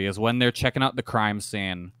the movie is when they're checking out the crime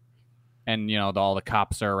scene and, all the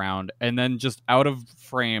cops are around. And then just out of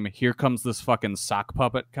frame, here comes this fucking sock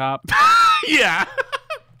puppet cop. Yeah.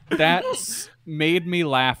 That made me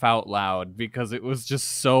laugh out loud because it was just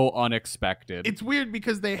so unexpected. It's weird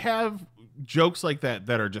because they have jokes like that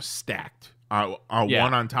are just stacked one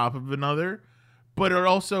on top of another. But it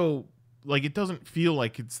also, it doesn't feel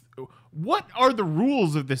like it's... What are the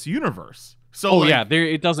rules of this universe? So,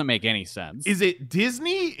 it doesn't make any sense. Is it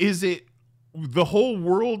Disney? Is it the whole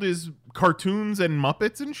world is cartoons and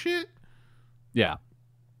Muppets and shit? Yeah.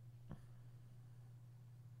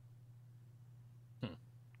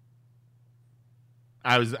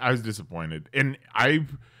 I was disappointed, and I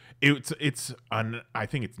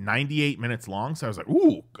think it's 98 minutes long, so I was like,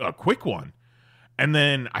 ooh, a quick one. And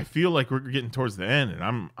then I feel like we're getting towards the end,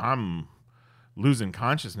 and I'm losing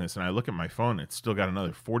consciousness, and I look at my phone, it's still got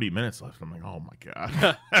another 40 minutes left. I'm like, oh my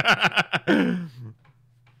god.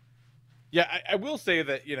 Yeah, I will say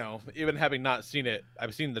that, even having not seen it,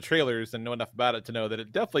 I've seen the trailers and know enough about it to know that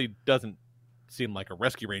it definitely doesn't seem like a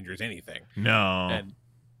Rescue Rangers anything. No. And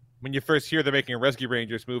when you first hear they're making a Rescue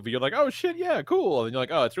Rangers movie, you're like, oh shit, yeah, cool. And you're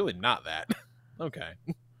like, oh, it's really not that. Okay.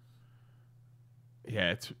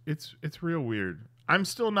 Yeah, it's real weird. I'm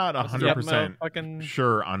still not 100%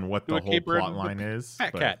 sure on what the whole plot line is.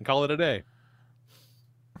 Cat and call it a day.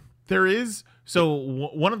 There is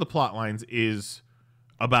one of the plot lines is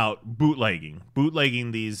about bootlegging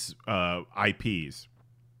these IPs.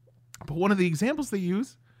 But one of the examples they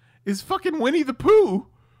use is fucking Winnie the Pooh,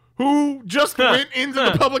 who just went into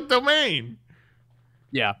the public domain.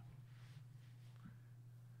 Yeah.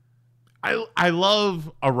 I love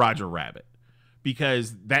a Roger Rabbit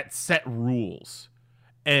because that set rules.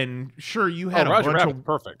 And sure, you had a bunch of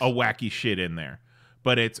wacky shit in there.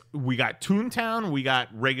 But we got Toontown, we got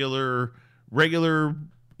regular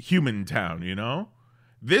human town,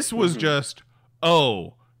 This was just,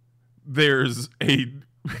 there's a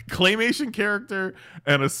claymation character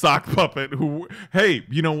and a sock puppet who, hey,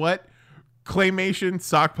 you know what? Claymation,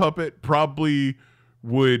 sock puppet probably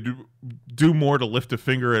would do more to lift a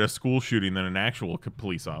finger at a school shooting than an actual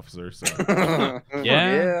police officer. So.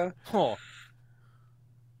 Yeah. Oh.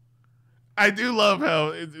 I do love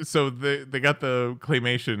how, they got the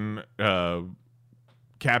claymation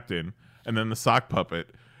captain and then the sock puppet.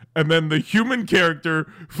 And then the human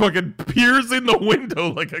character fucking peers in the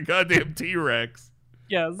window like a goddamn T-Rex.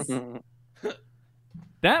 Yes.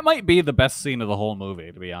 That might be the best scene of the whole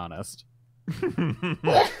movie, to be honest.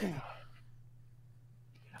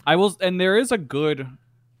 And there is a good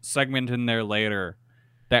segment in there later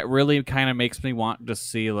that really kind of makes me want to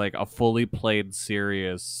see a fully played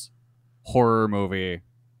serious horror movie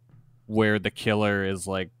where the killer is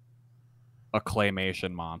a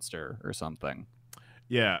claymation monster or something.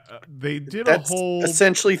 Yeah, they did That's a whole...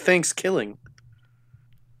 essentially Thanksgiving.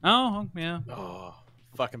 Oh, yeah. Oh,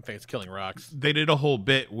 fucking Thanksgiving rocks. They did a whole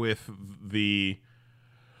bit with the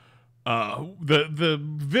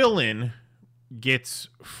villain gets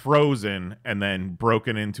frozen and then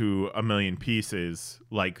broken into a million pieces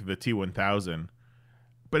like the T-1000.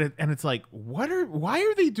 But it's like, why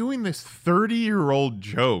are they doing this 30-year-old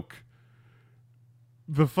joke?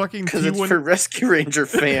 The fucking because it's for Rescue Ranger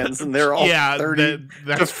fans, and they're all 30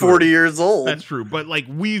 to 40 years old. That's true, but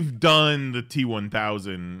we've done the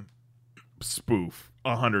T-1000 spoof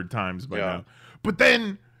 100 times by now. But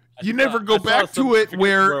then you never go back to it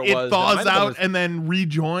where it thaws out and then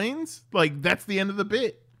rejoins. That's the end of the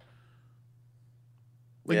bit.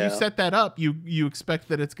 You set that up, you expect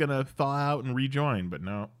that it's gonna thaw out and rejoin, but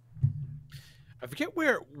no. I forget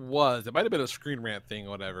where it was. It might have been a Screen Rant thing or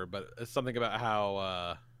whatever, but it's something about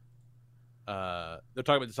how they're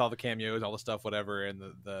talking about just all the cameos, all the stuff, whatever, and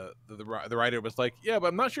the writer was like, yeah, but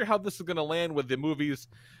I'm not sure how this is going to land with the movie's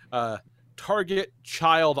target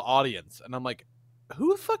child audience. And I'm like,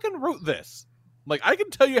 who fucking wrote this? I can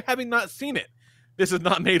tell you, having not seen it, this is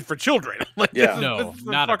not made for children. This is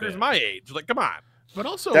not fuckers my age. Come on. But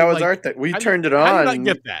also, that was our thing. We turned it on. I did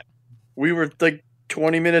not get that. We were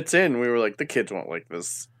 20 minutes in, we were like, the kids won't like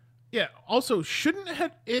this. Yeah. Also, shouldn't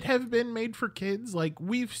it have been made for kids?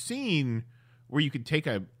 We've seen where you could take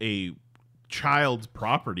a child's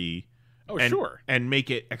property, and make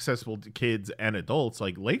it accessible to kids and adults,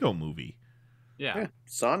 like Lego Movie. Yeah.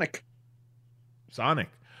 Sonic.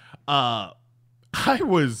 I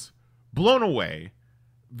was blown away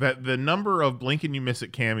that the number of blink and you miss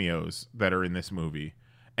it cameos that are in this movie,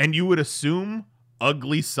 and you would assume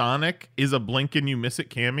Ugly Sonic is a blink and you miss it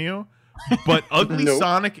cameo, but Ugly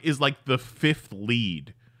Sonic is the fifth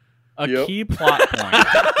lead. A key plot point.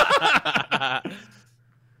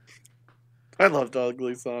 I loved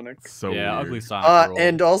Ugly Sonic. So yeah, weird. Ugly Sonic. ruled.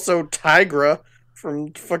 And also Tigra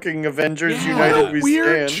from fucking Avengers United What a We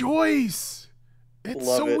weird Stand. choice. It's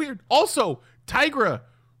Love so it. weird. Also, Tigra,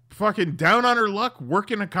 fucking down on her luck,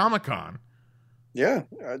 working a Comic-Con. Yeah,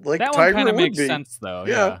 like that Tigra one kind of would makes be. sense, though.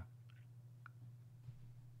 Yeah. Yeah.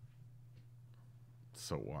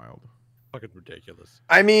 So wild. Fucking ridiculous.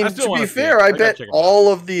 I mean, I still to wanna be see fair, it. I I gotta bet check it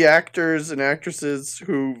all of the actors and actresses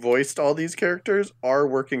who voiced all these characters are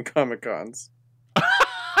working Comic Cons.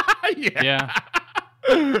 Yeah.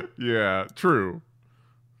 Yeah, true.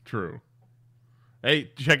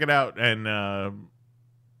 Hey, check it out and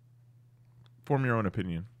form your own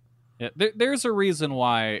opinion. Yeah, there's a reason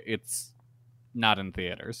why it's not in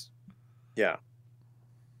theaters. Yeah.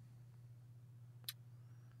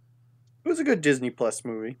 It was a good Disney Plus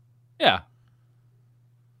movie. Yeah.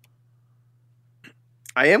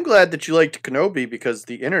 I am glad that you liked Kenobi because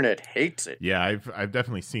the internet hates it. Yeah, I've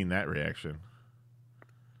definitely seen that reaction.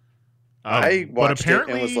 I but watched it and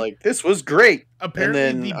apparently- was like, this was great. Apparently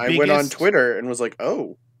And then the I went on biggest- Twitter and was like,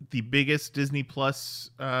 oh. The biggest Disney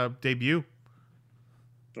Plus debut.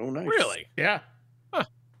 Oh, nice. Really? Yeah. Huh.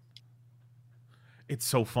 It's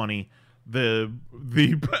so funny. The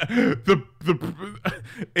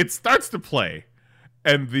it starts to play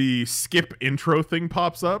and the skip intro thing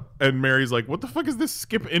pops up and Mary's like, "What the fuck is this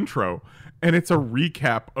skip intro?" And it's a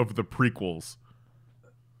recap of the prequels.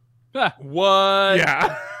 What?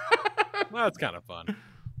 Yeah. Well, that's kind of fun.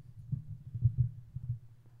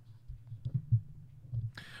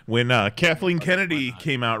 When Kathleen Kennedy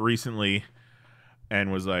came out recently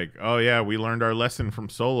and was like, "Oh yeah, we learned our lesson from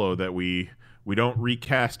Solo that we don't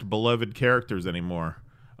recast beloved characters anymore."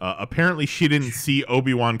 Apparently, she didn't see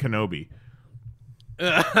Obi-Wan Kenobi.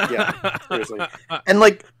 Yeah, seriously. And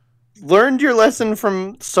like, learned your lesson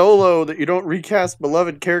from Solo that you don't recast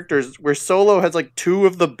beloved characters, where Solo has like two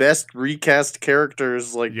of the best recast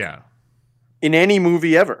characters like in any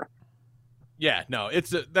movie ever. Yeah, no,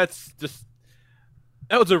 that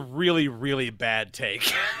was a really, really bad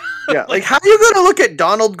take. Yeah, like how are you gonna look at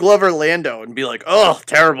Donald Glover Lando and be like, "Oh,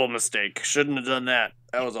 terrible mistake. Shouldn't have done that.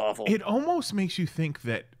 That was awful." It almost makes you think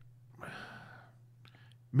that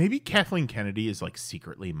maybe Kathleen Kennedy is like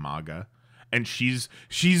secretly MAGA, and she's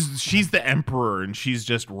the emperor, and she's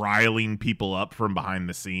just riling people up from behind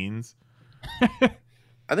the scenes.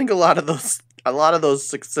 I think a lot of those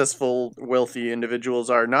successful, wealthy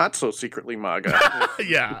individuals are not so secretly MAGA.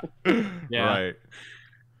 Yeah. Right.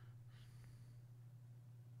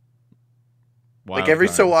 Like every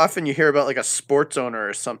so often you hear about like a sports owner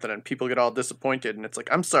or something and people get all disappointed and it's like,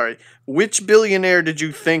 I'm sorry, which billionaire did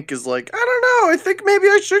you think is like, I don't know, I think maybe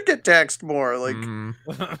I should get taxed more. Like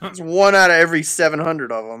it's one out of every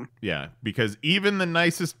 700 of them. Yeah, because even the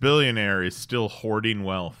nicest billionaire is still hoarding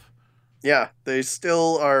wealth. Yeah, they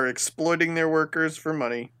still are exploiting their workers for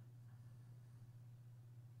money.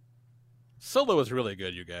 Solo was really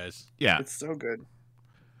good, you guys. Yeah. It's so good.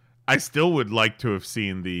 I still would like to have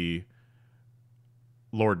seen the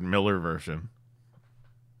Lord Miller version.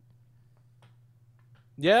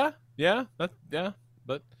 Yeah, but yeah,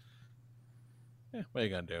 what are you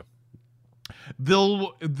gonna do?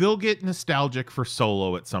 They'll get nostalgic for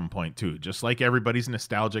Solo at some point too, just like everybody's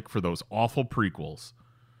nostalgic for those awful prequels.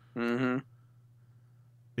 Mm-hmm.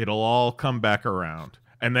 It'll all come back around,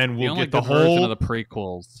 and then we'll only get the good version whole of the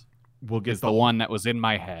prequels. We'll get the one that was in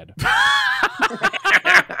my head.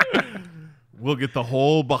 We'll get the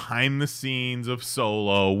whole behind the scenes of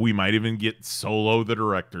Solo. We might even get Solo the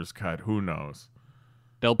director's cut. Who knows?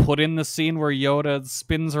 They'll put in the scene where Yoda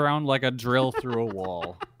spins around like a drill through a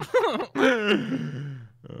wall.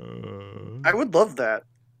 I would love that.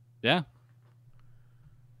 Yeah.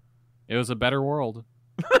 It was a better world.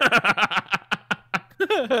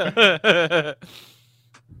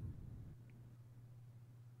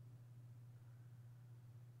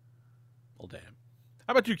 Well, damn.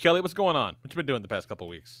 How about you, Kelly? What's going on? What you been doing the past couple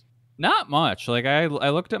weeks? Not much. Like I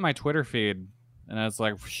looked at my Twitter feed and I was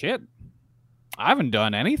like, shit, I haven't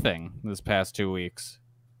done anything this past 2 weeks.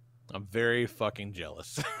 I'm very fucking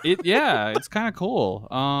jealous. It's kind of cool.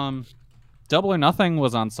 Double or Nothing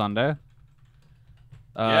was on Sunday.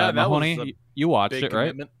 Yeah, that Mahoney, was a you watched big it, right?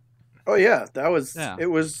 commitment. Oh yeah, that was. Yeah. It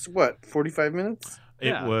was what, 45 minutes?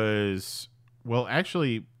 It was, well,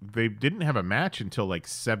 actually, they didn't have a match until like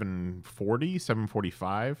 7:40,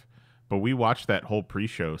 7:45, but we watched that whole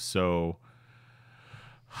pre-show, so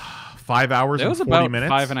 5 hours It and was 40 about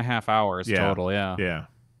minutes. 5.5 hours total, yeah. Yeah.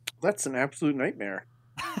 That's an absolute nightmare.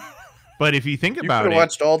 But if you think You about could it, have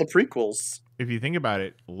watched all the prequels. if you think about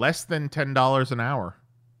it, less than $10 an hour.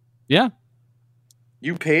 Yeah.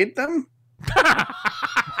 You paid them?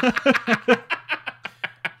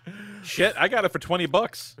 Shit, I got it for $20.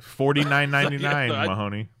 $49.99,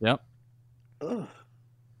 Mahoney. Yep. Ugh.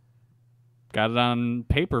 Got it on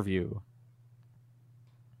pay-per-view.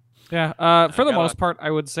 Yeah, for the most part,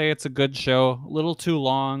 I would say it's a good show. A little too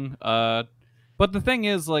long. But the thing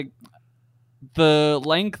is, like, the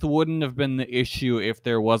length wouldn't have been the issue if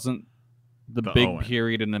there wasn't the big Owen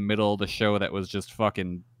period in the middle of the show that was just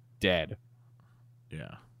fucking dead.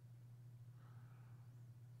 Yeah.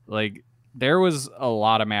 Like, there was a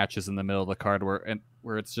lot of matches in the middle of the card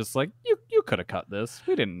where it's just like, you could have cut this.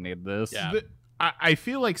 We didn't need this. Yeah. I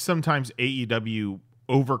feel like sometimes AEW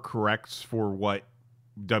overcorrects for what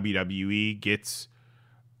WWE gets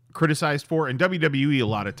criticized for. And WWE, a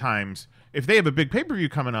lot of times, if they have a big pay-per-view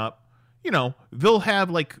coming up, you know, they'll have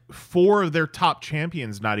like 4 of their top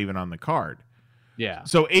champions not even on the card. Yeah.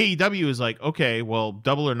 So AEW is like, okay, well,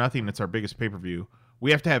 Double or Nothing, it's our biggest pay-per-view.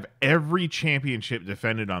 We have to have every championship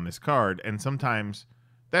defended on this card, and sometimes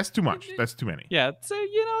that's too much. That's too many. Yeah, so,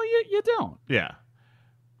 you know, you don't. Yeah.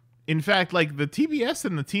 In fact, like the TBS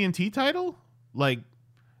and the TNT title, like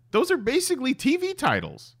those are basically TV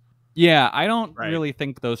titles. Yeah, I don't really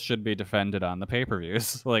think those should be defended on the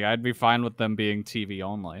pay-per-views. Like, I'd be fine with them being TV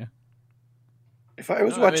only. If I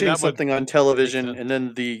was watching something on television and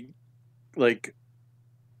then the, like,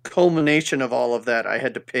 culmination of all of that I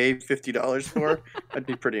had to pay $50 for, I'd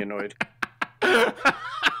be pretty annoyed.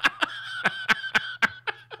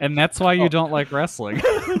 And that's why you don't like wrestling.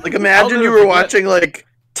 Like, imagine you were watching, like,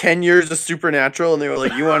 10 years of Supernatural and they were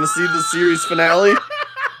like, you want to see the series finale?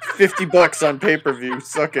 $50 on pay-per-view.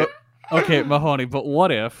 Suck it. Okay, Mahoney, but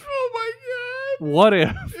what if? Oh my god! What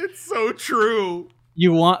if? It's so true.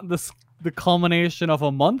 You want the culmination of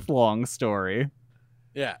a month-long story.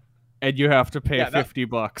 Yeah. And you have to pay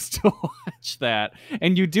 $50 to watch that.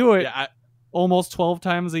 And you do it almost 12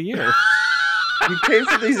 times a year. You pay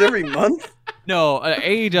for these every month? No,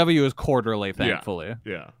 AEW is quarterly, thankfully.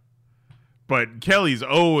 Yeah. But Kelly's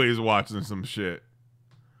always watching some shit.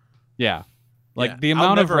 Yeah. Like, the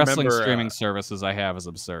amount of wrestling streaming services I have is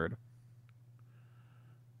absurd.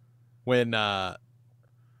 When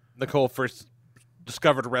Nicole first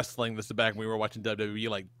discovered wrestling, this is back when we were watching WWE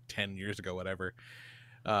like 10 years ago, whatever.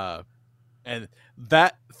 And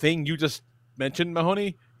that thing you just mentioned,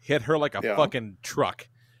 Mahoney, hit her like a fucking truck.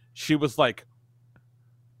 She was like,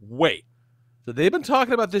 wait. So they've been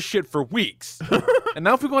talking about this shit for weeks. And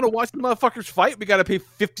now if we want to watch the motherfuckers fight, we got to pay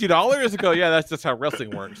 $50? I go, yeah, that's just how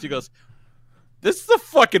wrestling works. She goes, this is a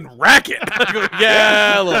fucking racket. I go,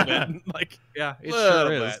 yeah, a little bit. Like, yeah, it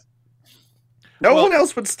sure is. No one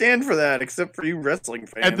else would stand for that except for you wrestling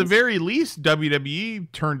fans. At the very least,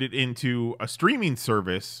 WWE turned it into a streaming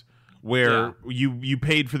service where you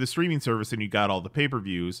paid for the streaming service and you got all the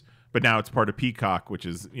pay-per-views, but now it's part of Peacock, which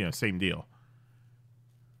is, you know, same deal.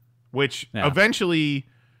 Which eventually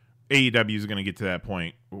AEW is going to get to that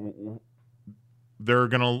point. They're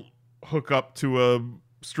going to hook up to a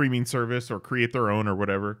streaming service or create their own or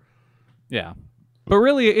whatever. Yeah. But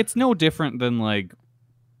really, it's no different than, like,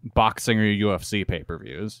 boxing or UFC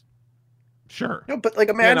pay-per-views. Sure. No, but, like,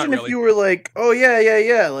 imagine if you were like, oh,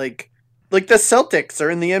 yeah, like the Celtics are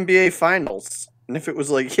in the NBA Finals. And if it was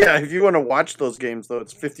like, yeah, if you want to watch those games, though,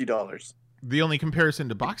 it's $50. The only comparison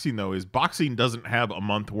to boxing, though, is boxing doesn't have a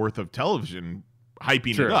month worth of television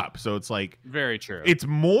hyping it up. So it's like... Very true. It's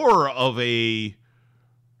more of a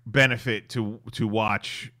benefit to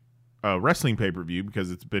watch a wrestling pay-per-view because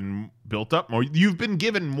it's been built up more. You've been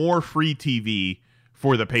given more free TV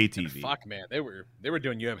for the pay TV. And fuck, man. They were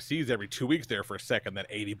doing UFCs every 2 weeks there for a second, then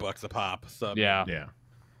 $80 a pop. So yeah.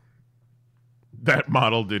 That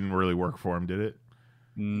model didn't really work for him, did it?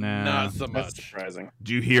 No. Not so much. That's surprising.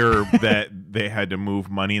 Did you hear that they had to move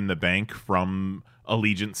Money in the Bank from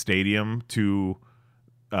Allegiant Stadium to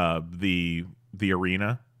the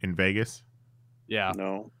arena in Vegas? Yeah.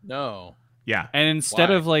 No. Yeah. And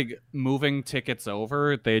instead of, like, moving tickets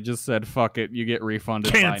over, they just said, fuck it, you get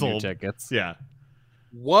refunded by new tickets. Yeah.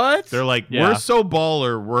 What? They're like, we're so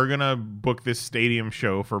baller, we're going to book this stadium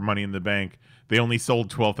show for Money in the Bank. They only sold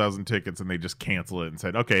 12,000 tickets, and they just canceled it and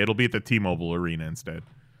said, okay, it'll be at the T-Mobile Arena instead.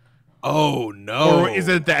 Oh, no. Or is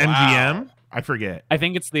it the MGM? I forget. I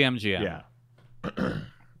think it's the MGM. Yeah.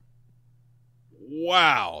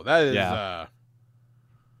 Wow. That is,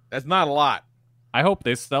 that's not a lot. I hope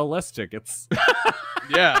they sell less tickets.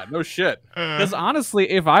 Yeah, no shit. Because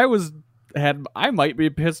honestly, if I I might be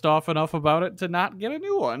pissed off enough about it to not get a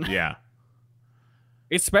new one. Yeah.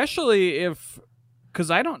 Especially if... Because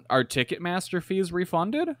are Ticketmaster fees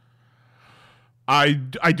refunded? I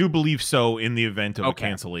do believe so in the event of a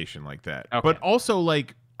cancellation like that. Okay. But also,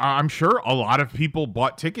 like, I'm sure a lot of people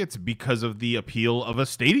bought tickets because of the appeal of a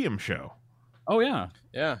stadium show. Oh, yeah.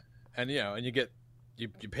 Yeah. and you get you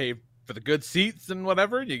pay for the good seats and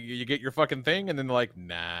whatever. You get your fucking thing, and then they're like,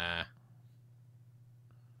 nah.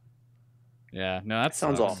 Yeah, no, that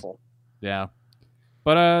Sounds awful. Yeah,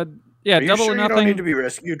 but yeah, Are you Double sure or you Nothing. don't need to be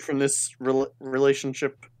rescued from this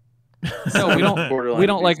relationship. No, we don't. Borderline We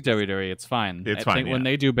don't like abuse. WWE. It's fine. It's I fine, think when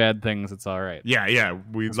yeah. they do bad things, it's all right. Yeah,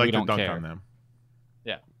 we'd like We to don't dunk care. on them.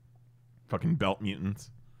 Yeah, Fucking belt mutants.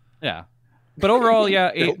 yeah. But overall,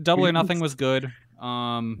 yeah, Nope. Double or Nothing was good.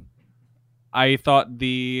 I thought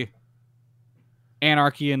the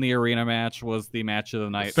Anarchy in the Arena match was the match of the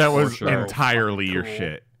night. That for was sure. entirely your Cool.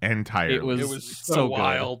 shit. Entirely. It was so good.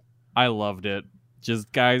 wild. I loved it.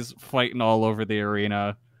 Just guys fighting all over the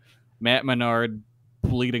arena. Matt Menard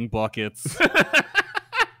bleeding buckets.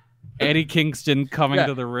 Eddie Kingston coming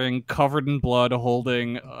to the ring covered in blood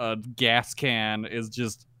holding a gas can is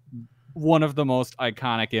just one of the most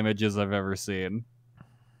iconic images I've ever seen.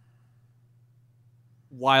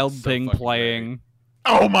 Wild So Thing fucking playing.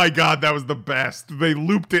 Oh my god, that was the best. They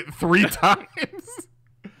looped it 3 times.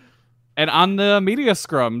 And on the media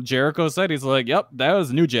scrum, Jericho said, he's like, yep, that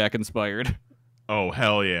was New Jack inspired. Oh,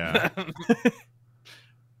 hell yeah.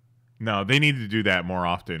 No, they need to do that more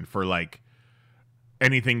often for like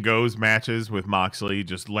anything goes matches with Moxley.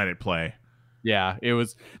 Just let it play. Yeah, it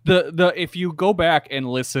was the if you go back and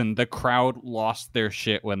listen, the crowd lost their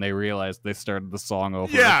shit when they realized they started the song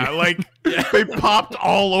over. Yeah, again. like they popped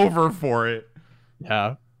all over for it.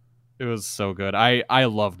 Yeah. It was so good. I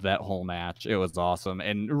loved that whole match. It was awesome.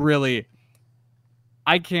 And really,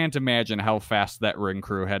 I can't imagine how fast that ring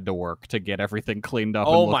crew had to work to get everything cleaned up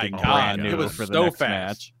Oh and my looking God, brand it new was for the so next fast.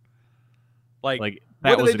 match. Like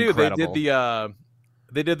that what was did they do? incredible.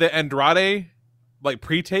 They did the Andrade like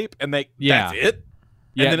pre-tape, and that's it.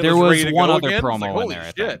 Yeah, and then there it was was ready to one go other again? It's promo like, in holy there, I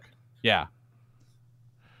shit. think. Yeah.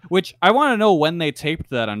 Which I want to know when they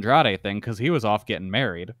taped that Andrade thing, because he was off getting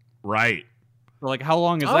married. Right. So, like, how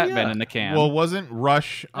long has that been in the can? Well, wasn't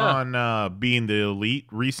Rush on Being the Elite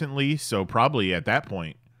recently? So probably at that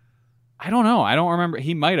point. I don't know. I don't remember.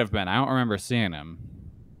 He might have been. I don't remember seeing him.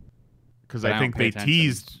 Because But I I think don't pay they attention.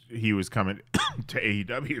 teased he was coming to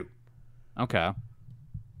AEW. Okay.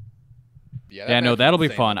 Yeah, Yeah, no, match that'll was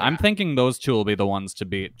be insane. fun. I'm thinking those two will be the ones to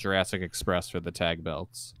beat Jurassic Express for the tag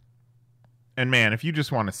belts. And man, if you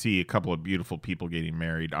just want to see a couple of beautiful people getting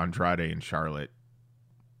married, Andrade and Charlotte.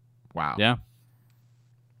 Wow. Yeah.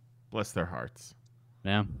 Bless their hearts.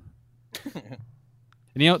 Yeah. And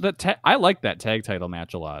you know, I like that tag title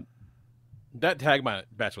match a lot. That tag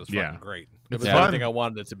match was fucking great. It was Yeah. everything I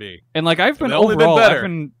wanted it to be. And like I've been It's only been overall, better. I've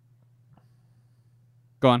been.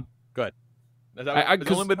 Go on. Good. It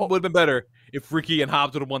Cause- would have been better if Ricky and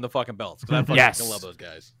Hobbs would have won the fucking belts. Because I fucking Yes. love those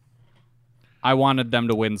guys. I wanted them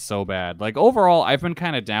to win so bad. Like overall, I've been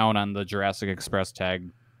kind of down on the Jurassic Express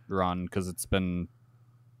tag run because it's been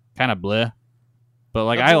kind of bleh. But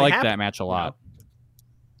like Nothing I like happened, that match a lot.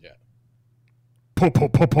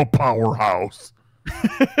 Powerhouse.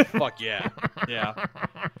 Fuck yeah.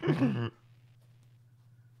 Yeah.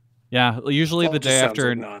 Yeah, usually All the just day sounds after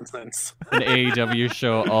like nonsense. an AEW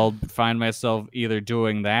show, I'll find myself either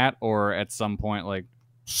doing that or at some point like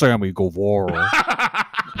Sammy Guevara.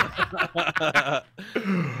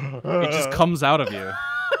 It just comes out of you.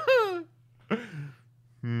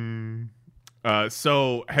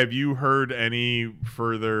 So have you heard any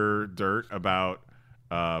further dirt about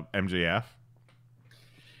MJF?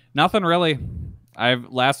 Nothing really.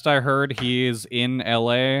 Last I heard, he's in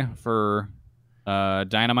LA for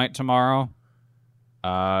Dynamite tomorrow.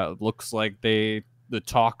 Looks like the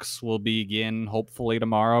talks will begin hopefully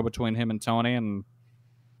tomorrow between him and Tony, and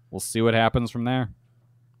we'll see what happens from there.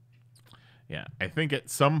 Yeah, I think at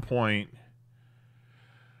some point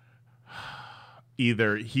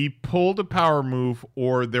either he pulled a power move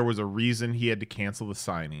or there was a reason he had to cancel the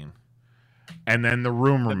signing. And then the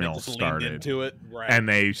rumor mill started into it. Right. And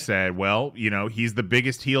they said, well, you know, he's the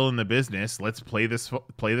biggest heel in the business. Let's play this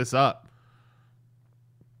up.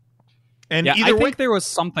 And yeah, either I way, think there was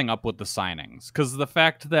something up with the signings because the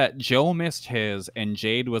fact that Joe missed his and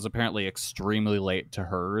Jade was apparently extremely late to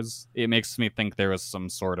hers, it makes me think there was some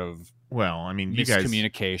sort of well, I mean, you guys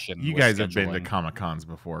miscommunication. You with guys have been to scheduling. Comic-Cons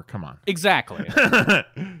before. Come on. Exactly.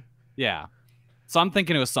 Yeah. So I'm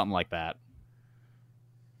thinking it was something like that.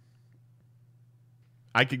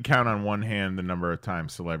 I could count on one hand the number of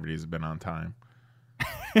times celebrities have been on time.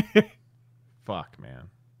 Fuck, man.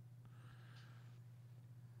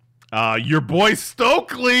 Your boy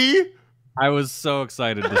Stokely. I was so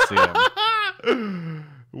excited to see him.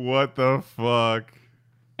 What the fuck?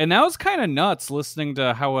 And that was kind of nuts listening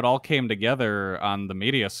to how it all came together on the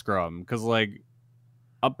media scrum. Because, like,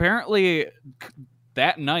 apparently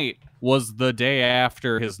that night was the day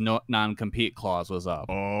after his non-compete clause was up.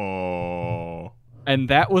 Oh. And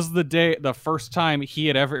that was the first time he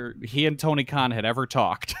and Tony Khan had ever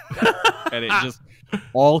talked. And it just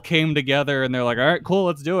all came together, and they're like, all right, cool,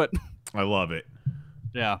 let's do it. I love it.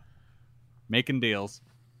 Yeah. Making deals.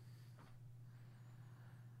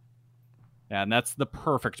 Yeah, and that's the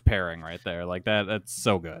perfect pairing right there. Like that's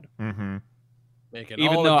so good. Mm-hmm.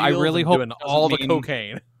 Even though I really hope doing all the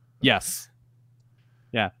cocaine. Yes.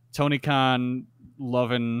 Yeah. Tony Khan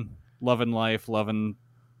loving life, loving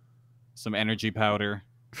some energy powder.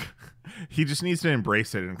 He just needs to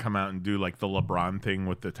embrace it and come out and do like the LeBron thing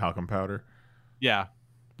with the talcum powder. Yeah.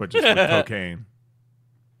 But just with cocaine.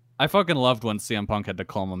 I fucking loved when CM Punk had to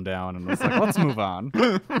calm him down and was like, let's move on.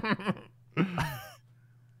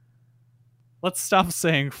 Let's stop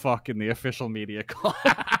saying fuck in the official media call.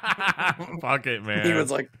 Fuck it, man. He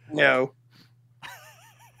was like, no.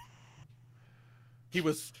 He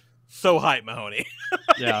was so hype, Mahoney.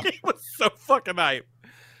 Yeah. He was so fucking hype.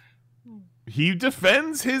 He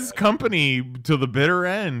defends his company to the bitter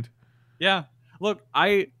end. Yeah. Look,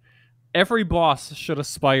 every boss should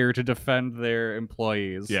aspire to defend their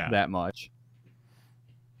employees that much.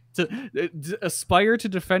 To aspire to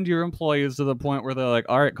defend your employees to the point where they're like,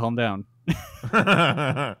 all right, calm down.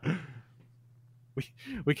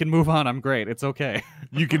 we can move on. I'm great. It's okay.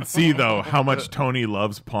 You can see, though, how much Tony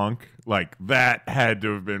loves Punk. Like, that had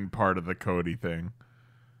to have been part of the Cody thing.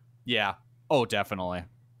 Yeah. Oh, definitely.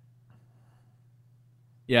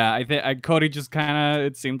 Yeah, I think Cody just kind of,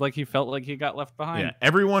 it seemed like he felt like he got left behind. Yeah,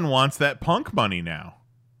 everyone wants that Punk money now.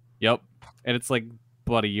 Yep. And it's like,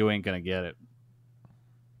 buddy, you ain't going to get it.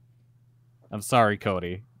 I'm sorry,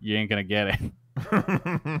 Cody. You ain't going to get it.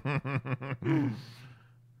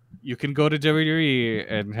 You can go to WWE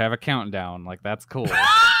and have a countdown. Like, that's cool.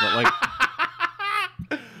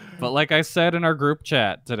 But like I said in our group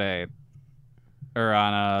chat today, or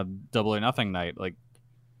on a Double or Nothing night, like,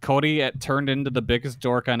 Cody turned into the biggest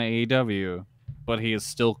dork on AEW, but he is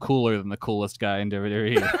still cooler than the coolest guy in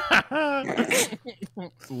WWE.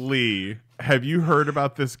 Lee, have you heard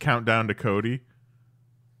about this countdown to Cody?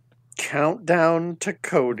 Countdown to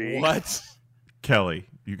Cody. What? Kelly,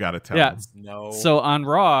 you got to tell him. No. So on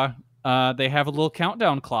Raw, they have a little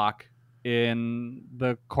countdown clock in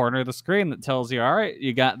the corner of the screen that tells you, all right,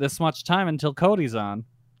 you got this much time until Cody's on.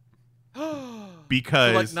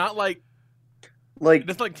 Because... So like, not like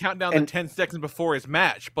just like count down the 10 seconds before his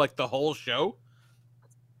match, but like the whole show?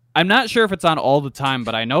 I'm not sure if it's on all the time,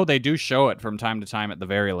 but I know they do show it from time to time at the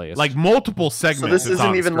very least. Like multiple segments. So this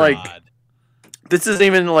isn't even like... This isn't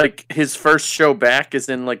even like his first show back is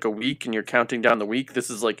in like a week and you're counting down the week. This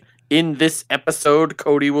is like in this episode,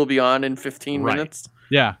 Cody will be on in 15 minutes.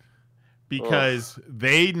 Yeah. Because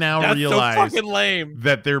they now realize so fucking lame.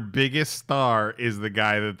 That their biggest star is the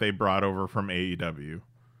guy that they brought over from AEW.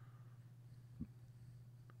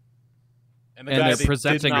 And they're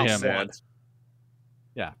presenting him.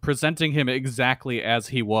 Yeah, presenting him exactly as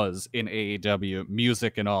he was in AEW,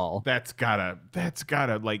 music and all. That's gotta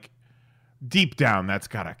like... Deep down, that's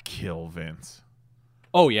gotta kill Vince.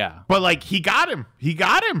 Oh, yeah. But, like, he got him.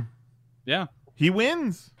 Yeah. He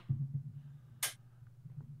wins.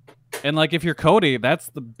 And, like, if you're Cody, that's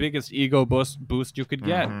the biggest ego boost you could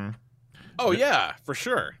get. Mm-hmm. Oh, yeah, for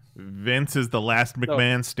sure. Vince is the last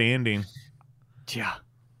McMahon standing. Yeah.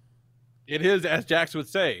 It is, as Jax would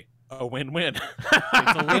say, a win-win.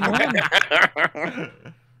 It's a win-win.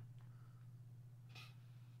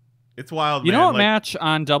 It's wild, you man. know what match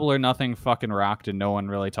on Double or Nothing fucking rocked and no one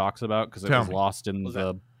really talks about because it was lost in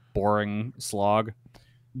the boring slog?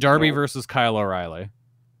 Darby versus Kyle O'Reilly.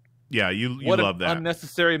 Yeah, you what love that.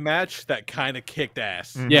 Unnecessary match that kind of kicked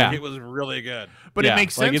ass. Mm-hmm. Yeah. It was really good. But it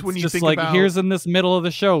makes sense like, when you just think like, about... here's in this middle of the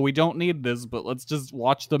show, we don't need this, but let's just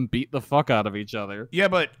watch them beat the fuck out of each other. Yeah,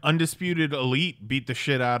 but Undisputed Elite beat the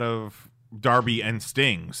shit out of Darby and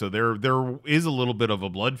Sting, so there is a little bit of a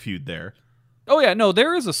blood feud there. Oh, yeah, no,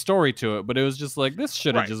 there is a story to it, but it was just like, this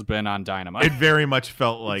should have just been on Dynamite. It very much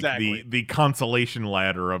felt like the consolation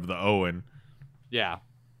ladder of the Owen. Yeah.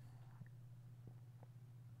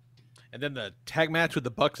 And then the tag match with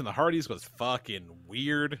the Bucks and the Hardys was fucking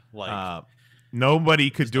weird. Like nobody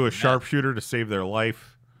could do a sharpshooter to save their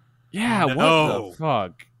life. Yeah, what the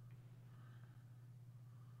fuck?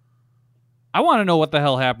 I want to know what the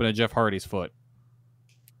hell happened to Jeff Hardy's foot.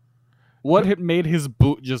 What had made his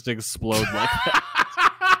boot just explode like that?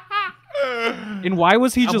 And why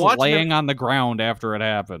was he just laying on the ground after it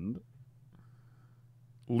happened?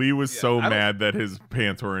 Lee was so mad that his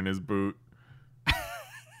pants were in his boot.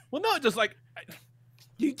 Well, no, just like,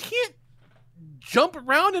 you can't jump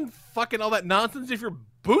around and fucking all that nonsense if your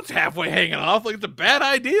boots halfway hanging off. Like, it's a bad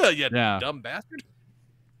idea, you dumb bastard.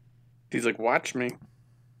 He's like, watch me.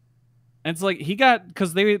 And it's like he got,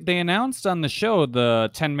 because they announced on the show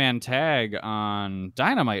the 10-man tag on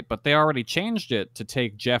Dynamite, but they already changed it to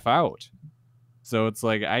take Jeff out. So it's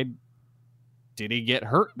like, did he get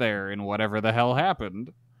hurt there in whatever the hell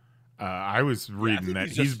happened? I was reading that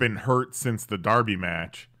he's been hurt since the Darby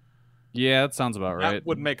match. Yeah, that sounds about right. That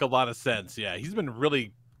would make a lot of sense. Yeah, he's been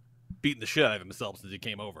really beating the shit out of himself since he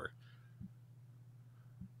came over.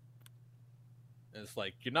 And it's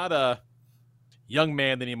like, you're not a young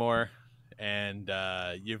man anymore. And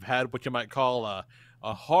you've had what you might call a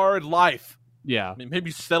hard life. Yeah. I mean, maybe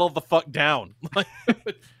settle the fuck down.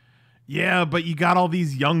 Yeah, but you got all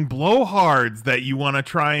these young blowhards that you want to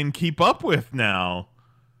try and keep up with now.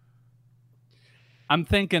 I'm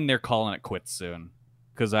thinking they're calling it quits soon.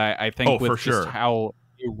 Because I think with just how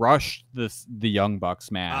you rushed the Young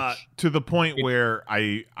Bucks match. To the point where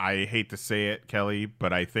I hate to say it, Kelly,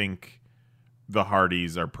 but I think the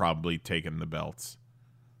Hardys are probably taking the belts.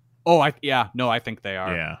 Oh, I think they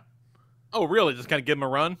are. Yeah. Oh, really? Just kind of give them a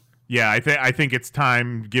run? Yeah, I think it's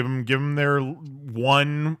time. Give them their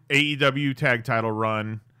one AEW tag title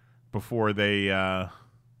run before they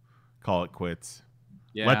call it quits.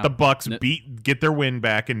 Yeah. Let the Bucks get their win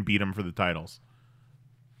back and beat them for the titles.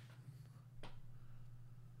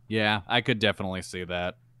 Yeah, I could definitely see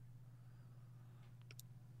that.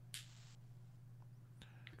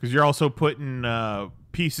 Because you're also putting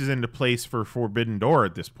pieces into place for Forbidden Door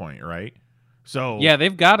at this point, right? So yeah,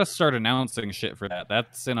 they've got to start announcing shit for that.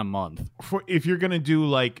 That's in a month. If you're gonna do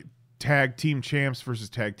like tag team champs versus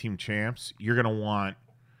tag team champs, you don't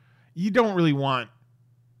really want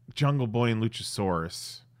Jungle Boy and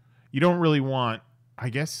Luchasaurus. You don't really want. I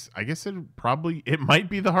guess it might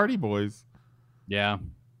be the Hardy Boys. Yeah.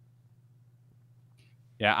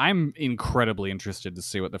 Yeah, I'm incredibly interested to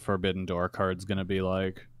see what the Forbidden Door card's gonna be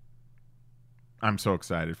like. I'm so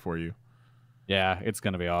excited for you. Yeah, it's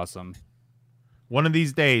gonna be awesome. One of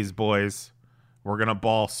these days, boys, we're gonna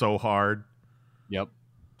ball so hard. Yep.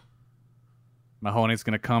 Mahoney's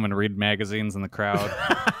gonna come and read magazines in the crowd.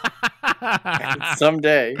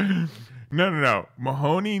 Someday. No.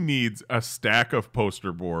 Mahoney needs a stack of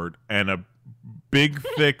poster board and a big,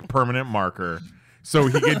 thick permanent marker so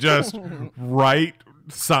he can just write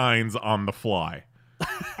signs on the fly.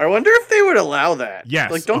 I wonder if they would allow that.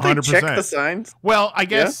 Yes, like, don't 100%. they check the signs? Well, I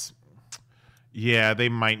guess. Yeah, they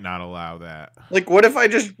might not allow that. Like, what if I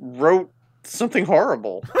just wrote something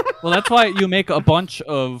horrible? Well, that's why you make a bunch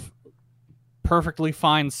of perfectly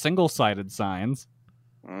fine single-sided signs,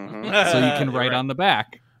 so you can write on the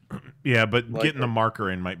back. Yeah, but getting the marker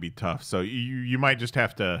in might be tough. So you might just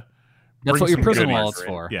have to. That's what your prison wallet's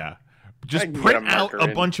for. Yeah, just print out a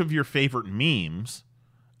bunch of your favorite memes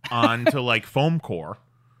onto like foam core.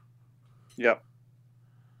 Yep.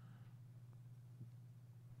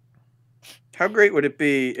 How great would it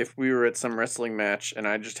be if we were at some wrestling match and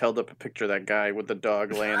I just held up a picture of that guy with the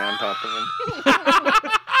dog laying on top of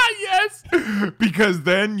him? Yes! Because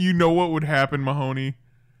then you know what would happen, Mahoney?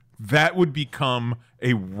 That would become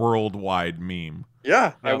a worldwide meme.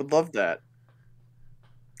 Yeah, I would love that.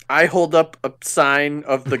 I hold up a sign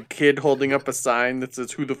of the kid holding up a sign that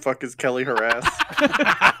says, "Who the fuck is Kelly Harass?"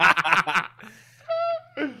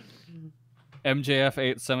 MJF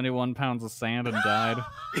ate 71 pounds of sand and died.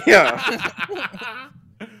 Yeah.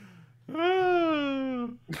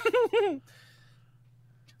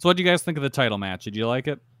 So what do you guys think of the title match? Did you like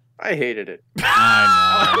it? I hated it.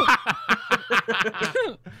 I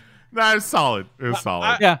know. Nah, it's solid. It was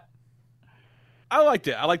solid. Yeah. I liked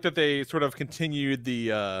it. I like that they sort of continued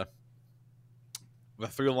the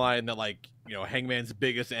through line that, like, you know, Hangman's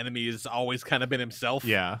biggest enemy has always kind of been himself.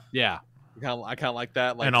 Yeah. Yeah. I kind of like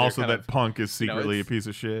that. Like, and also that Punk is secretly a piece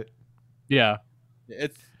of shit. Yeah.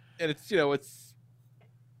 It's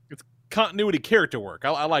continuity character work.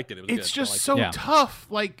 I liked it. It was It's good. just so tough.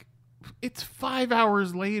 Like, it's 5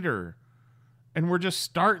 hours later, and we're just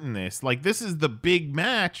starting this. Like, this is the big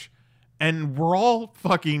match, and we're all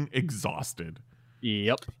fucking exhausted.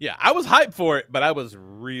 Yep. Yeah, I was hyped for it, but I was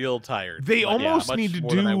real tired. They almost need to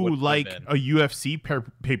do like a UFC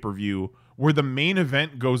pay-per-view where the main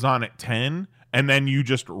event goes on at 10, and then you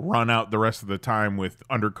just run out the rest of the time with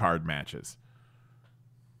undercard matches.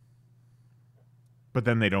 But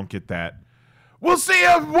then they don't get that. We'll see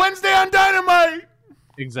you Wednesday on Dynamite!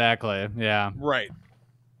 Exactly, yeah. Right.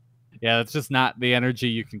 Yeah, it's just not the energy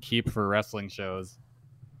you can keep for wrestling shows.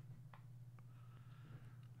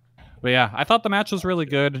 But yeah, I thought the match was really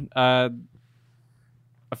good. I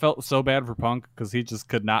felt so bad for Punk because he just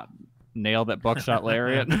could not nail that buckshot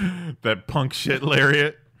lariat. That Punk shit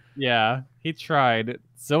lariat. Yeah, he tried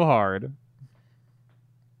so hard.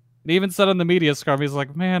 He even said on the media scrum, he's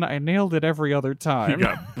like, man, I nailed it every other time. He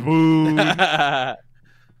got booed. I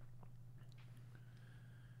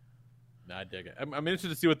dig it. I'm interested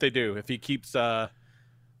to see what they do. If he keeps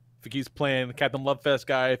playing Captain Lovefest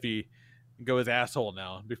guy, if he can go his asshole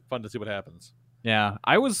now. It'd be fun to see what happens. Yeah,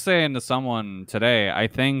 I was saying to someone today, I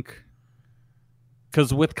think,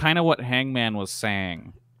 because with kind of what Hangman was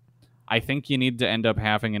saying, I think you need to end up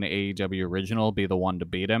having an AEW original be the one to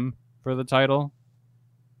beat him for the title.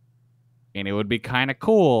 And it would be kind of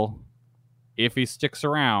cool if he sticks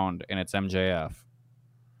around and it's MJF.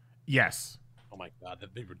 Yes. Oh my god,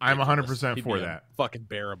 that'd be ridiculous. I'm 100% for that. Fucking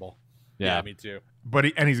bearable. Yeah, me too. But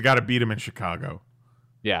he's got to beat him in Chicago.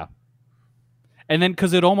 Yeah. And then,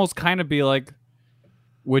 because it'd almost kind of be like,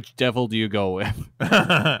 which devil do you go with?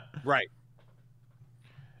 Right.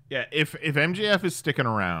 Yeah, if MJF is sticking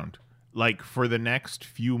around, like for the next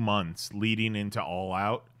few months leading into All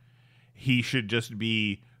Out, he should just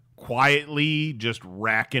be quietly just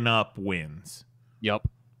racking up wins. Yep.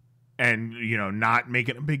 And, not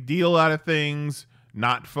making a big deal out of things,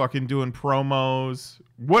 not fucking doing promos.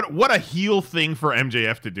 What a heel thing for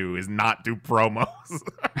MJF to do is not do promos.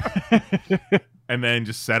 And then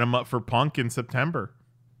just set him up for Punk in September.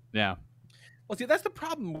 Yeah. Well, see, that's the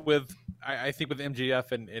problem with, I think, with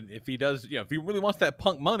MJF, and if he does, if he really wants that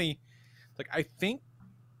Punk money, like, I think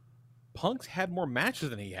Punk's had more matches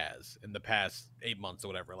than he has in the past 8 months or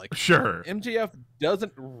whatever. Like, sure, MJF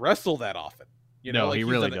doesn't wrestle that often. No, like he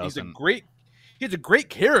really doesn't. He has a great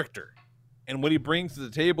character, and what he brings to the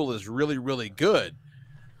table is really, really good.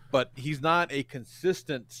 But he's not a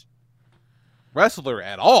consistent wrestler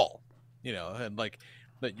at all. And like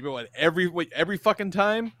every fucking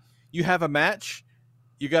time you have a match,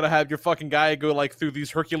 you got to have your fucking guy go like through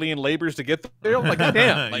these Herculean labors to get there. Like,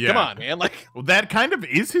 goddamn, like, come on, man. Like, well, that kind of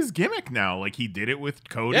is his gimmick now. Like, he did it with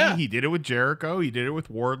Cody, he did it with Jericho, he did it with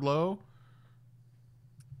Wardlow.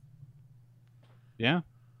 Yeah.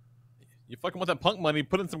 You fucking want that Punk money,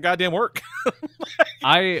 put in some goddamn work.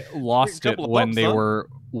 I lost it when they were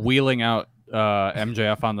wheeling out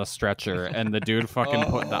MJF on the stretcher and the dude fucking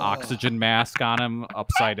put the oxygen mask on him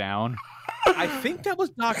upside down. I think that was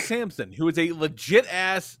Doc Samson, who is a legit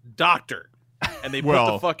ass doctor, and they put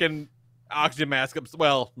the fucking oxygen mask up.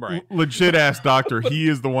 Well, right, legit ass doctor. He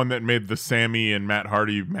is the one that made the Sammy and Matt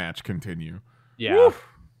Hardy match continue. Yeah, woof.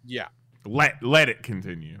 Yeah. Let it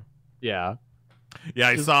continue. Yeah, yeah.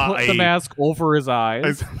 I just saw put the mask over his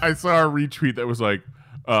eyes. I saw a retweet that was like,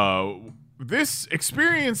 this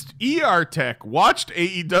experienced ER tech watched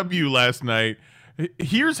AEW last night.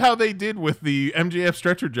 Here's how they did with the MJF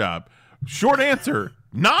stretcher job. Short answer,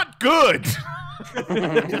 not good.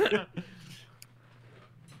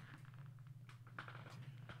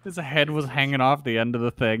 His head was hanging off the end of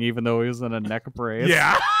the thing, even though he was in a neck brace.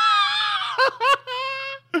 Yeah.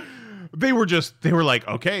 They were like,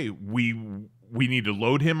 okay, we need to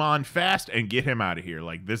load him on fast and get him out of here.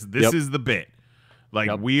 Like, this is the bit.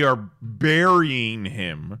 Like, we are burying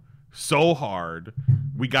him so hard,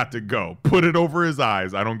 we got to go. Put it over his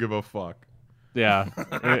eyes. I don't give a fuck. Yeah,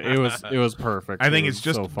 it was perfect. I think it's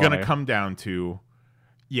just going to come down to,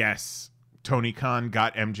 yes, Tony Khan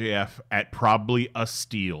got MJF at probably a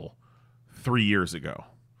steal 3 years ago.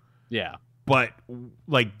 Yeah. But,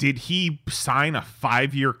 like, did he sign a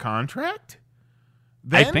 5-year contract?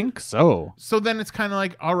 Then? I think so. So then it's kind of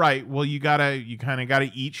like, all right, well, you kind of got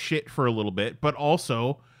to eat shit for a little bit. But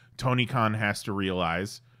also, Tony Khan has to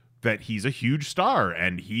realize that he's a huge star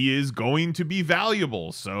and he is going to be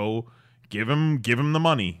valuable. So give him the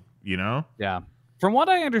money, Yeah. From what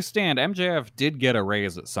I understand, MJF did get a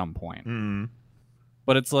raise at some point. Mm.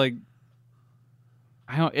 But it's like,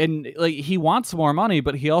 he wants more money,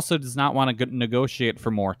 but he also does not want to negotiate for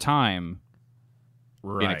more time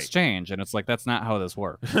in exchange. And it's like, that's not how this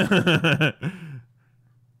works.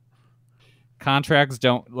 Contracts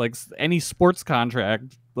don't, like any sports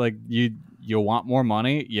contract, like you want more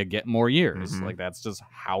money, you get more years. Mm-hmm. Like, that's just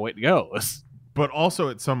how it goes. But also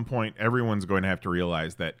at some point, everyone's going to have to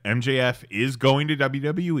realize that MJF is going to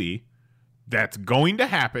WWE. That's going to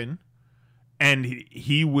happen. And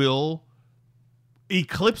he will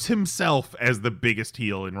eclipse himself as the biggest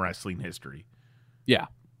heel in wrestling history. Yeah.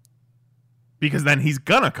 Because then he's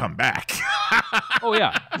going to come back. Oh,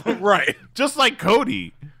 yeah. Right. Just like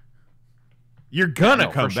Cody. You're going to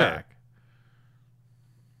come back.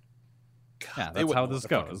 God, yeah, that's how this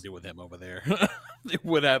goes. Do with him over there. They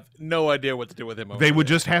would have no idea what to do with him over there. They would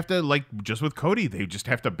there. just have to, like, just with Cody, they just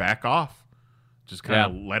have to back off. Just kind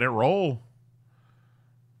of let it roll.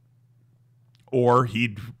 Or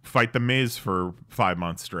he'd fight The Miz for 5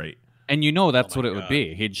 months straight. And that's what it would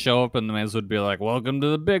be. He'd show up and the Miz would be like, "Welcome to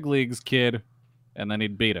the big leagues, kid," and then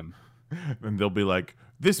he'd beat him. And they'll be like,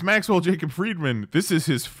 "This Maxwell Jacob Friedman, this is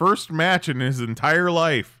his first match in his entire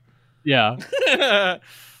life." Yeah.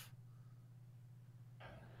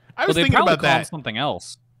 I was thinking about that. Something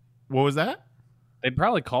else. What was that? They'd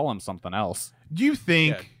probably call him something else. Do you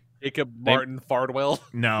think Jacob Martin Fardwell?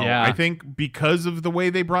 No, Yeah. I think because of the way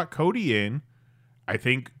they brought Cody in, I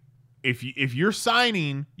think if you're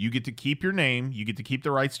signing, you get to keep your name, you get to keep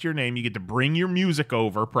the rights to your name, you get to bring your music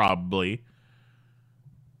over probably,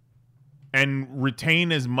 and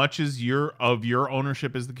retain as much as your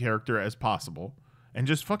ownership as the character as possible, and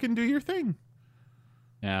just fucking do your thing.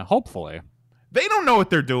 Yeah, hopefully. They don't know what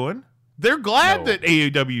they're doing. They're glad that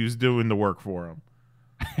AEW is doing the work for them.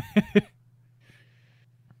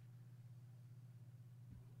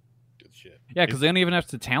 Good shit. Yeah, because they don't even have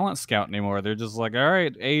to talent scout anymore. They're just like, all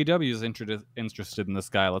right, AEW is interested in this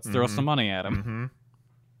guy. Let's throw some money at him.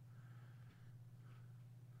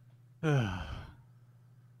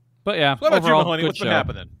 But yeah, What about you, overall, Mahoney? good What's been show.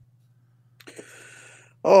 happening?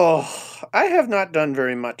 Oh, I have not done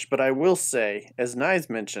very much, but I will say, as Nyes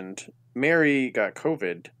mentioned, Mary got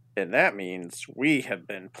COVID, and that means we have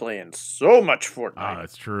been playing so much Fortnite. Ah,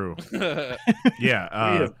 that's true. We Yeah.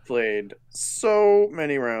 have played so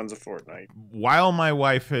many rounds of Fortnite. While my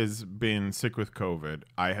wife has been sick with COVID,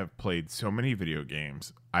 I have played so many video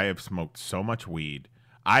games. I have smoked so much weed.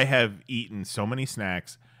 I have eaten so many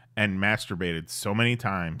snacks and masturbated so many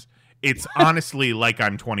times. It's honestly like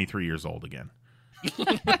I'm 23 years old again.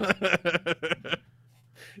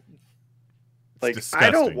 Like, disgusting.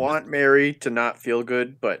 I don't want Mary to not feel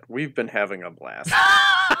good, but we've been having a blast.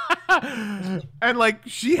 And like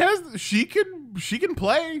she can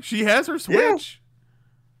play. She has her Switch. Yeah.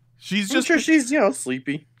 She's I'm just sure she's,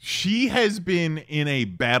 sleepy. She has been in a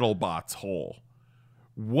BattleBots hole.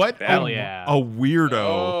 What Hell yeah. a weirdo.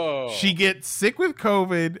 Oh. She gets sick with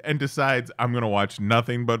COVID and decides I'm going to watch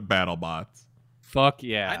nothing but BattleBots. Fuck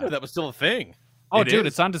yeah. I know that was still a thing. Oh, It dude,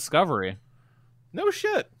 is. it's on Discovery. No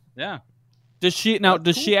shit. Yeah. Does she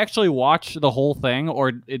actually watch the whole thing,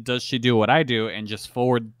 or does she do what I do and just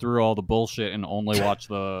forward through all the bullshit and only watch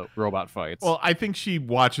the robot fights? Well, I think she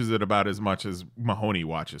watches it about as much as Mahoney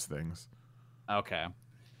watches things. Okay.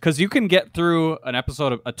 Because you can get through a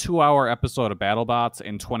 2-hour episode of BattleBots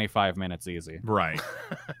in 25 minutes easy. Right.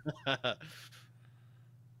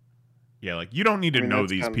 Yeah, like you don't need to know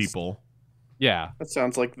these people. Yeah. That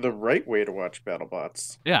sounds like the right way to watch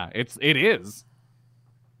BattleBots. Yeah, it is.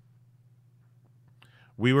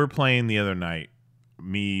 We were playing the other night,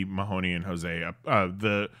 me, Mahoney, and Jose.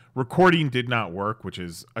 The recording did not work, which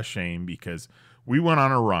is a shame because we went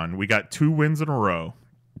on a run. We got 2 wins in a row.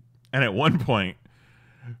 And at one point,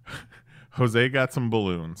 Jose got some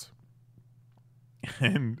balloons.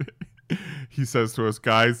 And he says to us,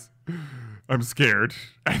 guys, I'm scared.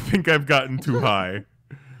 I think I've gotten too high.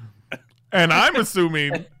 And I'm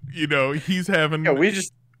assuming, he's having... Yeah,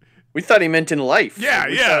 we thought he meant in life. Yeah,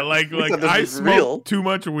 we yeah. thought, Like I smoked real. too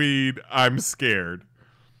much weed. I'm scared.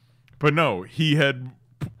 But no, he had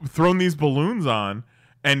thrown these balloons on,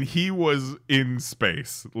 and he was in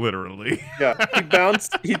space, literally. Yeah,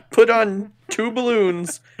 he put on 2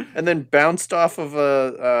 balloons and then bounced off of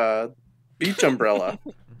a beach umbrella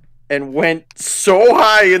and went so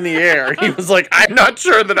high in the air. He was like, I'm not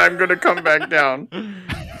sure that I'm going to come back down.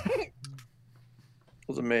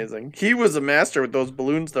 Was amazing. He was a master with those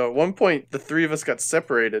balloons, though. At one point, the 3 of us got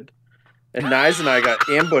separated, and Nyes and I got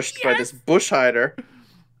ambushed by this bush hider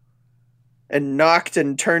and knocked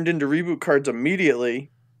and turned into reboot cards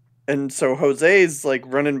immediately. And so Jose's like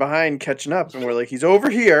running behind, catching up, and we're like, he's over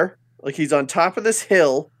here, like he's on top of this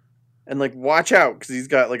hill, and like watch out because he's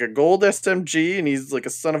got like a gold SMG and he's like a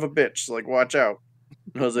son of a bitch. So, like watch out.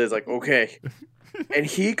 And Jose's like, okay, and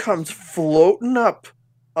he comes floating up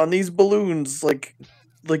on these balloons like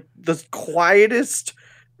the quietest,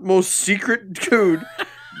 most secret dude,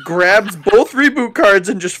 grabs both reboot cards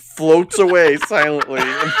and just floats away silently.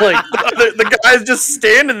 And like the guy's just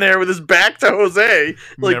standing there with his back to Jose,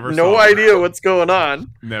 like no idea what's going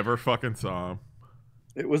on. Never fucking saw him.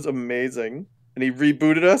 It was amazing. And he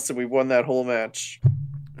rebooted us and we won that whole match.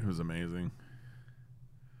 It was amazing.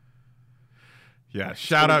 Yeah,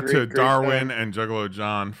 shout out to Darwin time. And Juggalo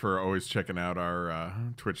John for always checking out our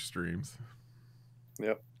Twitch streams.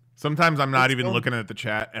 Yep. Sometimes I'm not even looking at the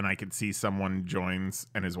chat and I can see someone joins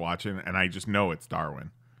and is watching and I just know it's Darwin.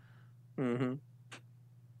 Mm-hmm.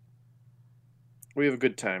 We have a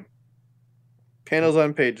good time. Panels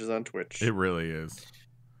on Pages on Twitch. It really is.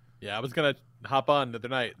 Yeah, I was going to hop on the other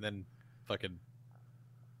night and then fucking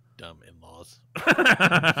dumb in-laws.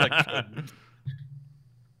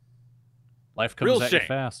 Life comes Real at shame. you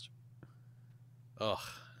fast. Ugh,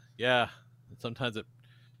 yeah. Sometimes it,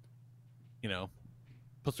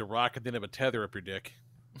 puts a rock at the end of a tether up your dick.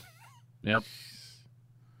 Yep.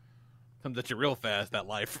 Comes at you real fast, that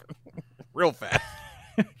life. Real fast.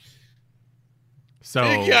 So,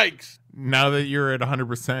 yikes. Now that you're at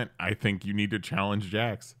 100%, I think you need to challenge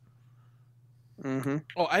Jax. Mm-hmm.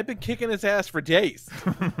 Oh, I've been kicking his ass for days.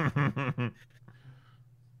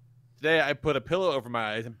 Today, I put a pillow over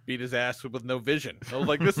my eyes and beat his ass with no vision. I was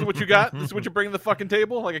like, this is what you got? This is what you bring to the fucking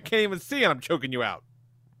table? Like, I can't even see and I'm choking you out.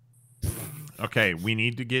 Okay, we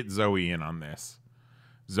need to get Zoe in on this.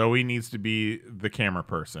 Zoe needs to be the camera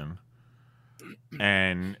person.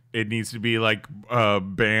 And it needs to be like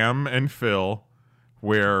Bam and Phil,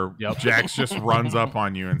 where Jax just runs up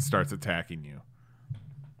on you and starts attacking you.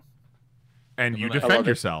 And you defend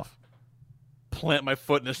yourself. Plant my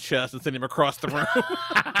foot in his chest and send him across the room.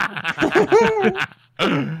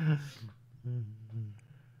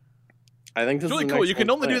 I think this it's really is cool. You can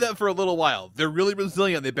only do that for a little while. They're really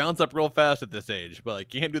resilient. They bounce up real fast at this age, but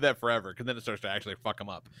like you can't do that forever because then it starts to actually fuck them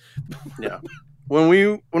up. Yeah. When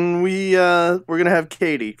we're gonna have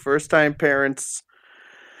Katie, first time parents.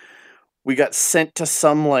 We got sent to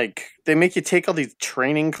some they make you take all these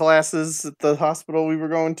training classes at the hospital we were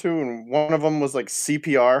going to, and one of them was like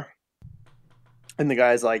CPR. And the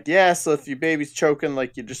guy's like, yeah, so if your baby's choking,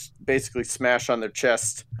 you just basically smash on their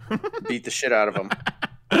chest, beat the shit out of them.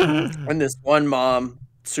 And this one mom,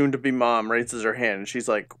 soon-to-be mom, raises her hand, and she's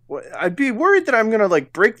like, I'd be worried that I'm going to,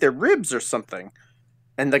 break their ribs or something.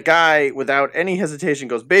 And the guy, without any hesitation,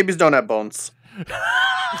 goes, babies don't have bones.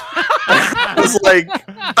 I was like,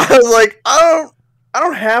 I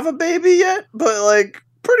don't have a baby yet, but,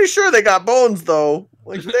 pretty sure they got bones, though.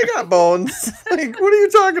 They got bones. What are you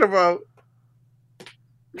talking about?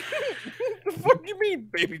 The fuck do you mean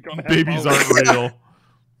babies don't have Babies bones? aren't real.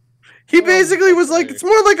 He basically was like, it's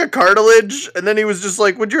more like a cartilage, and then he was just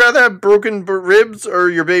like, would you rather have broken ribs or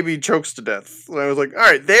your baby chokes to death? And I was like, all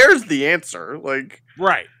right, there's the answer.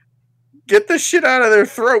 Right. Get the shit out of their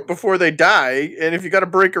throat before they die, and if you got to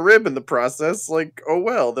break a rib in the process, oh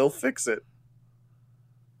well, they'll fix it.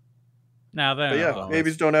 Now then, yeah,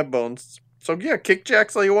 babies don't have bones. So yeah, kick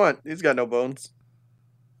Jax all you want. He's got no bones.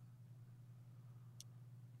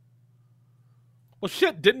 Well,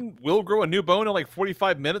 shit, didn't Will grow a new bone in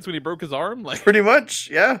 45 minutes when he broke his arm? Pretty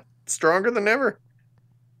much, yeah. Stronger than ever.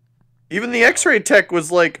 Even the X-ray tech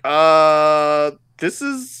was like, this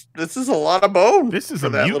is a lot of bone. This is for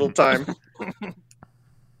that little time.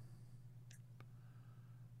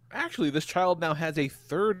 Actually, this child now has a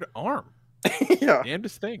third arm. Yeah.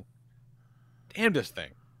 Damnedest thing.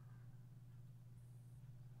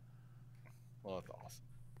 Well, that's awesome.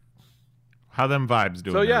 How them vibes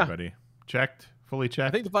doing, everybody? Checked? Fully checked?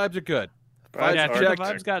 I think the vibes are good. The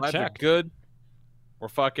vibes got checked. Good. We're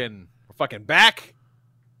fucking back.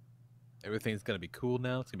 Everything's gonna be cool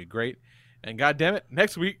now. It's gonna be great. And goddamn it,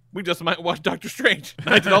 next week we just might watch Doctor Strange.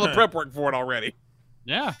 I did all the prep work for it already.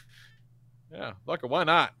 Yeah. Yeah. Fuck it, why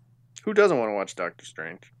not? Who doesn't want to watch Doctor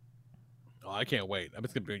Strange? Oh, I can't wait. I bet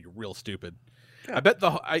it's gonna be real stupid. Yeah.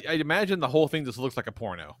 I imagine the whole thing just looks like a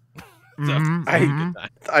porno. So,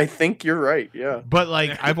 I think you're right, yeah. But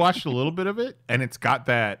I've watched a little bit of it, and it's got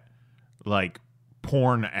that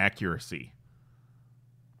porn accuracy.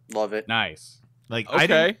 Love it. Nice.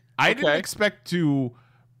 I didn't expect to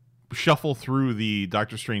shuffle through the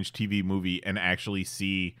Doctor Strange TV movie and actually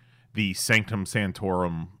see the Sanctum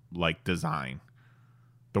Sanctorum design.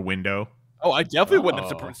 The window. Oh, I definitely wouldn't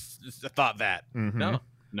have thought that. Mm-hmm.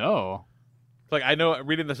 No. I know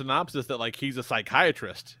reading the synopsis that he's a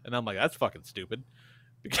psychiatrist, and I'm like, that's fucking stupid.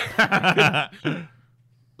 The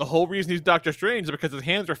whole reason he's Doctor Strange is because his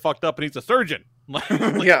hands are fucked up and he's a surgeon.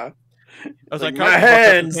 Yeah. I was like, my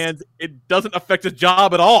hands. It doesn't affect his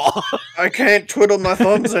job at all. I can't twiddle my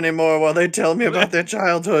thumbs anymore while they tell me about their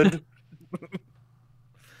childhood.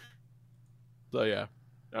 So yeah,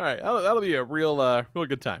 all right, that'll be a real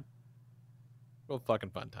good time. Real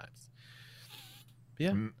fucking fun times.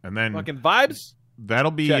 Yeah, and then fucking vibes. That'll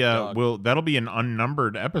be that'll be an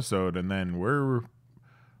unnumbered episode, and then we're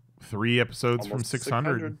 3 episodes from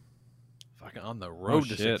 600. Fucking on the road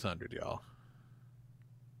to 600, y'all.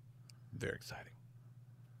 Very exciting.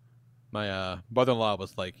 My brother-in-law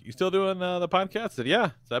was like, "You still doing the podcast?" I said,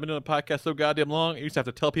 "Yeah." So I've been doing a podcast so goddamn long. I used to have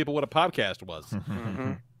to tell people what a podcast was.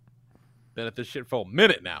 Mm-hmm. Been at this shit for a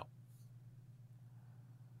minute now.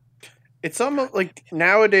 It's almost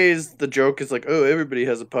nowadays the joke is oh, everybody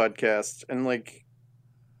has a podcast, and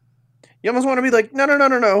you almost want to be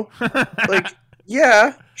no.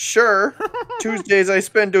 Yeah, sure. Tuesdays I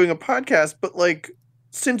spend doing a podcast, but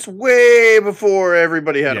since way before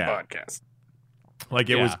everybody had a podcast. Like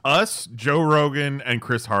it was us, Joe Rogan, and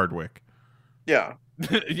Chris Hardwick. Yeah.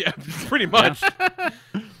 Yeah, pretty much.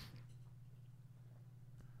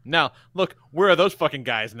 Now, look, where are those fucking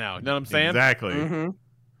guys now? You know what I'm saying? Exactly. Mm-hmm.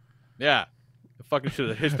 Yeah. They fucking should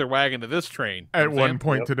have hitched their wagon to this train. At one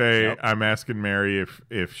point today, I'm asking Mary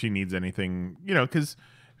if she needs anything, because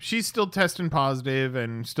she's still testing positive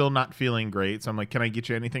and still not feeling great. So I'm like, can I get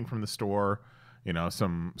you anything from the store?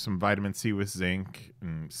 Some vitamin C with zinc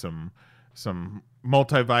and some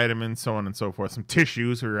multivitamins, so on and so forth. Some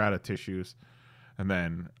tissues. We were out of tissues. And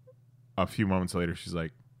then a few moments later, she's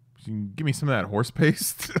like, "Can you give me some of that horse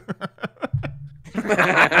paste?"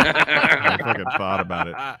 I fucking thought about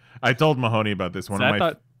it. I told Mahoney about this. One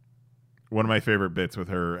of my favorite bits with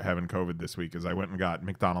her having COVID this week is I went and got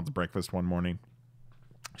McDonald's breakfast one morning.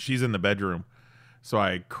 She's in the bedroom. So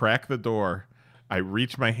I crack the door. I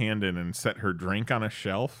reach my hand in and set her drink on a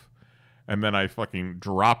shelf. And then I fucking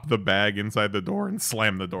drop the bag inside the door and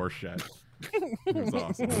slam the door shut. It was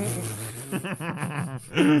awesome.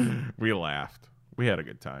 We laughed. We had a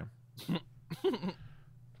good time.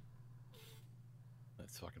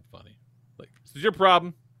 That's fucking funny. Like, this is your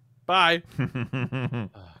problem. Bye.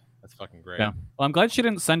 That's fucking great. Yeah. Well, I'm glad she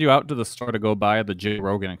didn't send you out to the store to go buy the Joe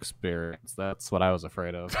Rogan Experience. That's what I was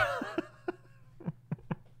afraid of.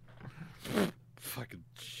 Fucking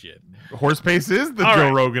shit. Horse paste is the Joe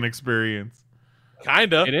Rogan Experience.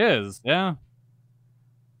 Kinda. It is. Yeah.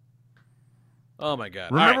 Oh my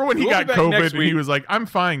god! Remember when he got COVID and he was like, "I'm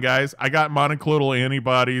fine, guys. I got monoclonal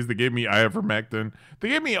antibodies. They gave me ivermectin. They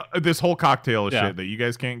gave me this whole cocktail of shit that you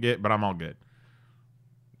guys can't get, but I'm all good."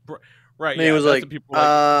 Right? And he was like, people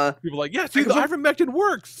like, "Yeah, see, the ivermectin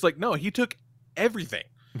works." It's like, no, he took everything.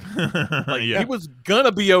 He was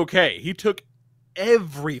gonna be okay. He took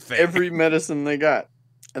everything, every medicine they got,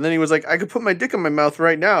 and then he was like, "I could put my dick in my mouth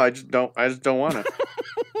right now. I just don't want to."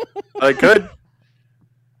 I could.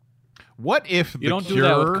 What if you don't do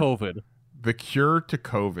that with COVID? The cure to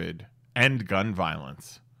COVID and gun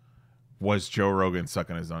violence was Joe Rogan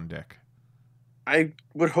sucking his own dick? I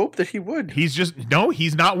would hope that he would. He's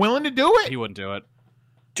not willing to do it. He wouldn't do it.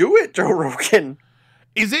 Do it, Joe Rogan.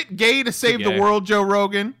 Is it gay to save the world, Joe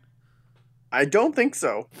Rogan? I don't think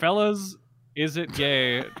so. Fellas, is it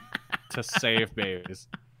gay to save babies?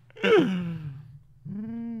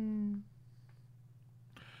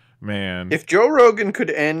 Man. If Joe Rogan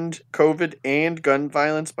could end COVID and gun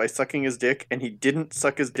violence by sucking his dick, and he didn't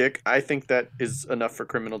suck his dick, I think that is enough for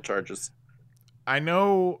criminal charges. I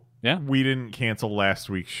know we didn't cancel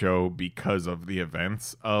last week's show because of the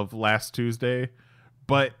events of last Tuesday,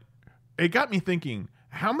 but it got me thinking,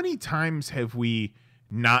 how many times have we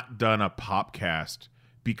not done a popcast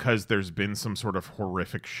because there's been some sort of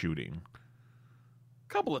horrific shooting?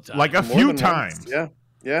 A couple of times. Like a few times. Once.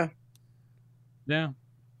 Yeah. Yeah.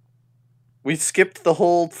 We skipped the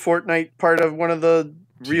whole Fortnite part of one of the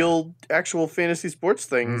real, actual fantasy sports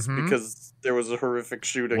things because there was a horrific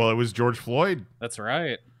shooting. Well, it was George Floyd. That's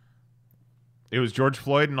right. It was George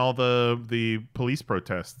Floyd and all the police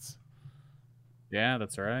protests. Yeah,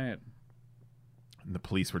 that's right. And the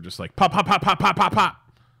police were just like, pop, pop, pop, pop, pop, pop, pop.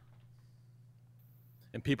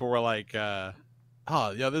 And people were like,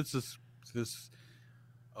 this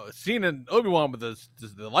scene in Obi-Wan with the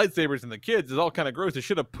lightsabers and the kids is all kind of gross. They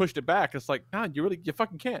should have pushed it back. It's like, nah, you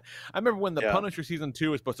fucking can't. I remember when the Punisher season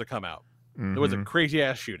 2 was supposed to come out. There was a crazy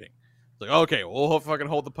ass shooting. It's like, okay, we'll fucking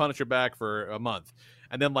hold the Punisher back for a month.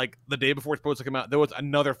 And then like the day before it's supposed to come out, there was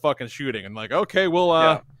another fucking shooting. And like, okay,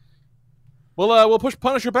 we'll push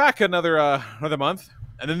Punisher back another month.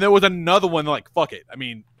 And then there was another one. Like, fuck it. I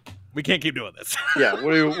mean, we can't keep doing this. Yeah,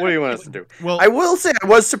 what do you want us to do? Well, I will say I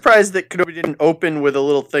was surprised that Kenobi didn't open with a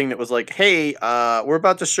little thing that was like, hey, we're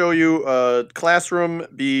about to show you a classroom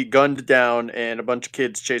be gunned down and a bunch of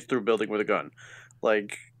kids chased through a building with a gun.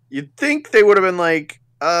 Like, you'd think they would have been like,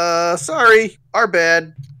 sorry, our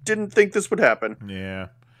bad. Didn't think this would happen. Yeah.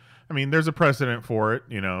 I mean, there's a precedent for it.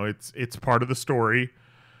 It's part of the story.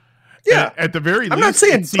 Yeah. And at the very least, I'm not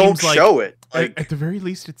saying don't show it. Like, at the very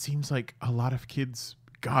least, it seems like a lot of kids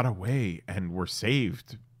got away and were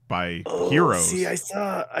saved by heroes. See, I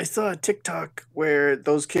saw a TikTok where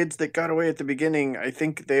those kids that got away at the beginning, I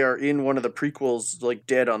think they are in one of the prequels, like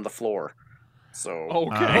dead on the floor. So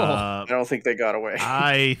I don't think they got away.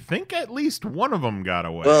 I think at least one of them got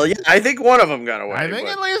away. Well, yeah, I think one of them got away. I think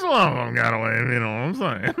at least one of them got away. You know what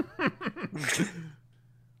I'm saying?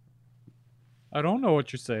 I don't know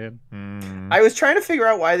what you're saying. I was trying to figure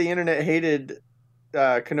out why the internet hated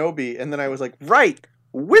Kenobi, and then I was like, right,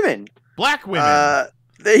 women, black women.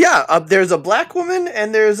 There's a black woman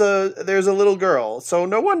and there's a little girl, so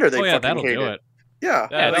no wonder they fucking that'll hate do it. Yeah,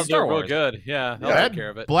 that was Star real Wars. good. Yeah, they'll That take care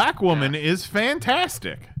of it. black woman is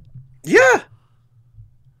fantastic. Yeah.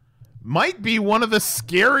 Might be one of the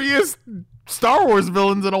scariest Star Wars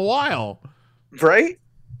villains in a while. Right?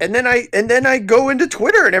 And then I go into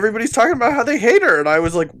Twitter and everybody's talking about how they hate her, and I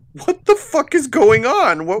was like, what the fuck is going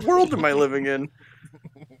on? What world am I living in?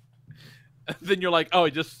 Then you're like, oh,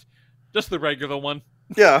 just the regular one.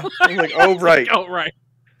 Yeah. I'm like, oh right. Oh right.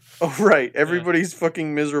 Oh right. Everybody's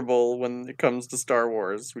fucking miserable when it comes to Star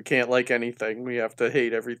Wars. We can't like anything. We have to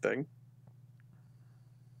hate everything.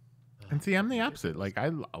 And see, I'm the opposite. Like,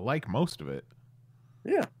 I like most of it.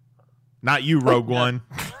 Yeah. Not you, Rogue One.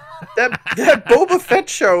 That Boba Fett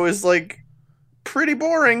show is like pretty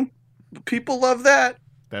boring. People love that.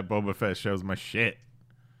 That Boba Fett show's my shit.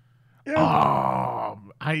 Yeah. Oh,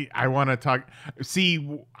 I want to talk.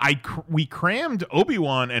 See, we crammed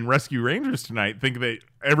Obi-Wan and Rescue Rangers tonight, thinking that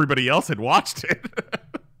everybody else had watched it.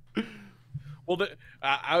 Well,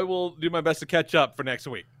 I will do my best to catch up for next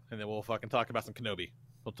week, and then we'll fucking talk about some Kenobi.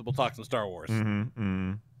 We'll talk some Star Wars.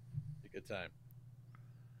 Mm-hmm. A good time.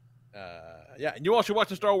 Yeah, and you all should watch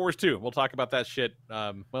the Star Wars too. We'll talk about that shit.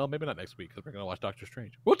 Well, maybe not next week because we're gonna watch Doctor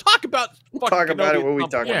Strange. We'll talk about. We'll talk about it when we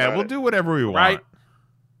talk about it. Yeah, we'll do whatever we want. Right.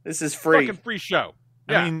 This is free. Fucking free show.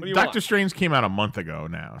 I mean, Doctor Strange came out a month ago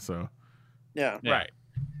now, so. Yeah. Right.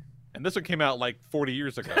 And this one came out like 40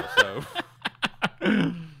 years ago, so.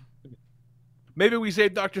 Maybe we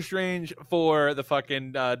save Doctor Strange for the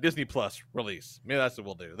fucking Disney Plus release. Maybe that's what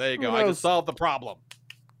we'll do. There you go. I just solved the problem.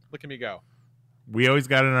 Look at me go. We always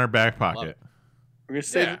got it in our back pocket. We're going to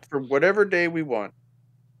save it for whatever day we want.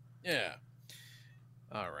 Yeah.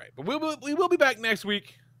 All right. But we will be back next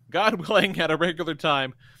week, God willing, at a regular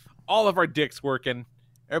time. All of our dicks working.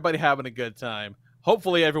 Everybody having a good time.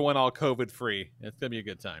 Hopefully everyone all COVID-free. It's going to be a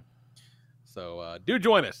good time. So do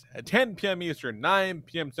join us at 10 p.m. Eastern, 9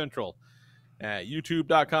 p.m. Central at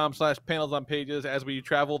youtube.com/panelsonpages as we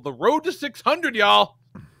travel the road to 600, y'all.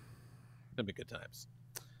 It's going to be good times.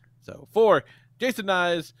 So for Jason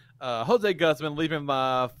Nyes, Jose Guzman, leave him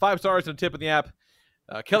 5 stars and a tip in the app.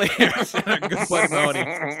 Kelly Harris, and our good buddy Mahoney.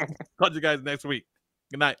 Talk to you guys next week.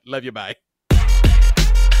 Good night. Love you. Bye.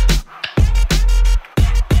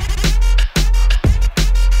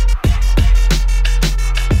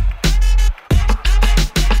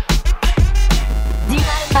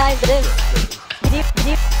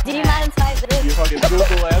 You fucking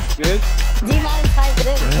Google ass bitch.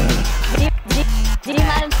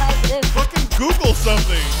 Fucking Google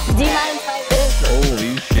something.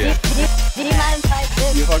 Holy shit.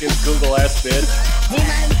 You fucking Google ass bitch.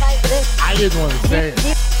 I didn't want to say it.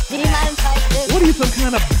 What are you, some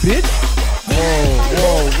kind of bitch?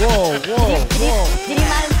 Whoa.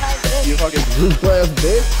 You fucking Google ass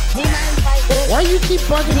bitch. Why you keep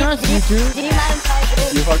bugging us, you two?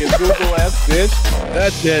 You fucking Google ass bitch.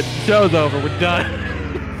 That's it. Show's over. We're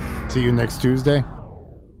done. See you next Tuesday.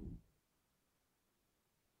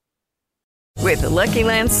 With the Lucky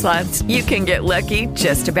Land Slots, you can get lucky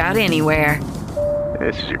just about anywhere.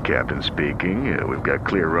 This is your captain speaking. We've got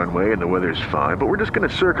clear runway and the weather's fine, but we're just going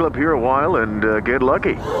to circle up here a while and get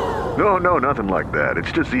lucky. No, nothing like that.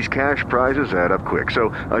 It's just these cash prizes add up quick. So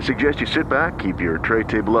I suggest you sit back, keep your tray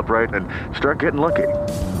table upright, and start getting lucky.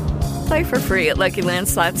 Play for free at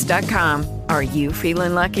LuckyLandSlots.com. Are you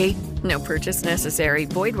feeling lucky? No purchase necessary.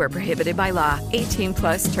 Void where prohibited by law.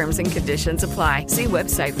 18+ terms and conditions apply. See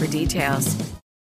website for details.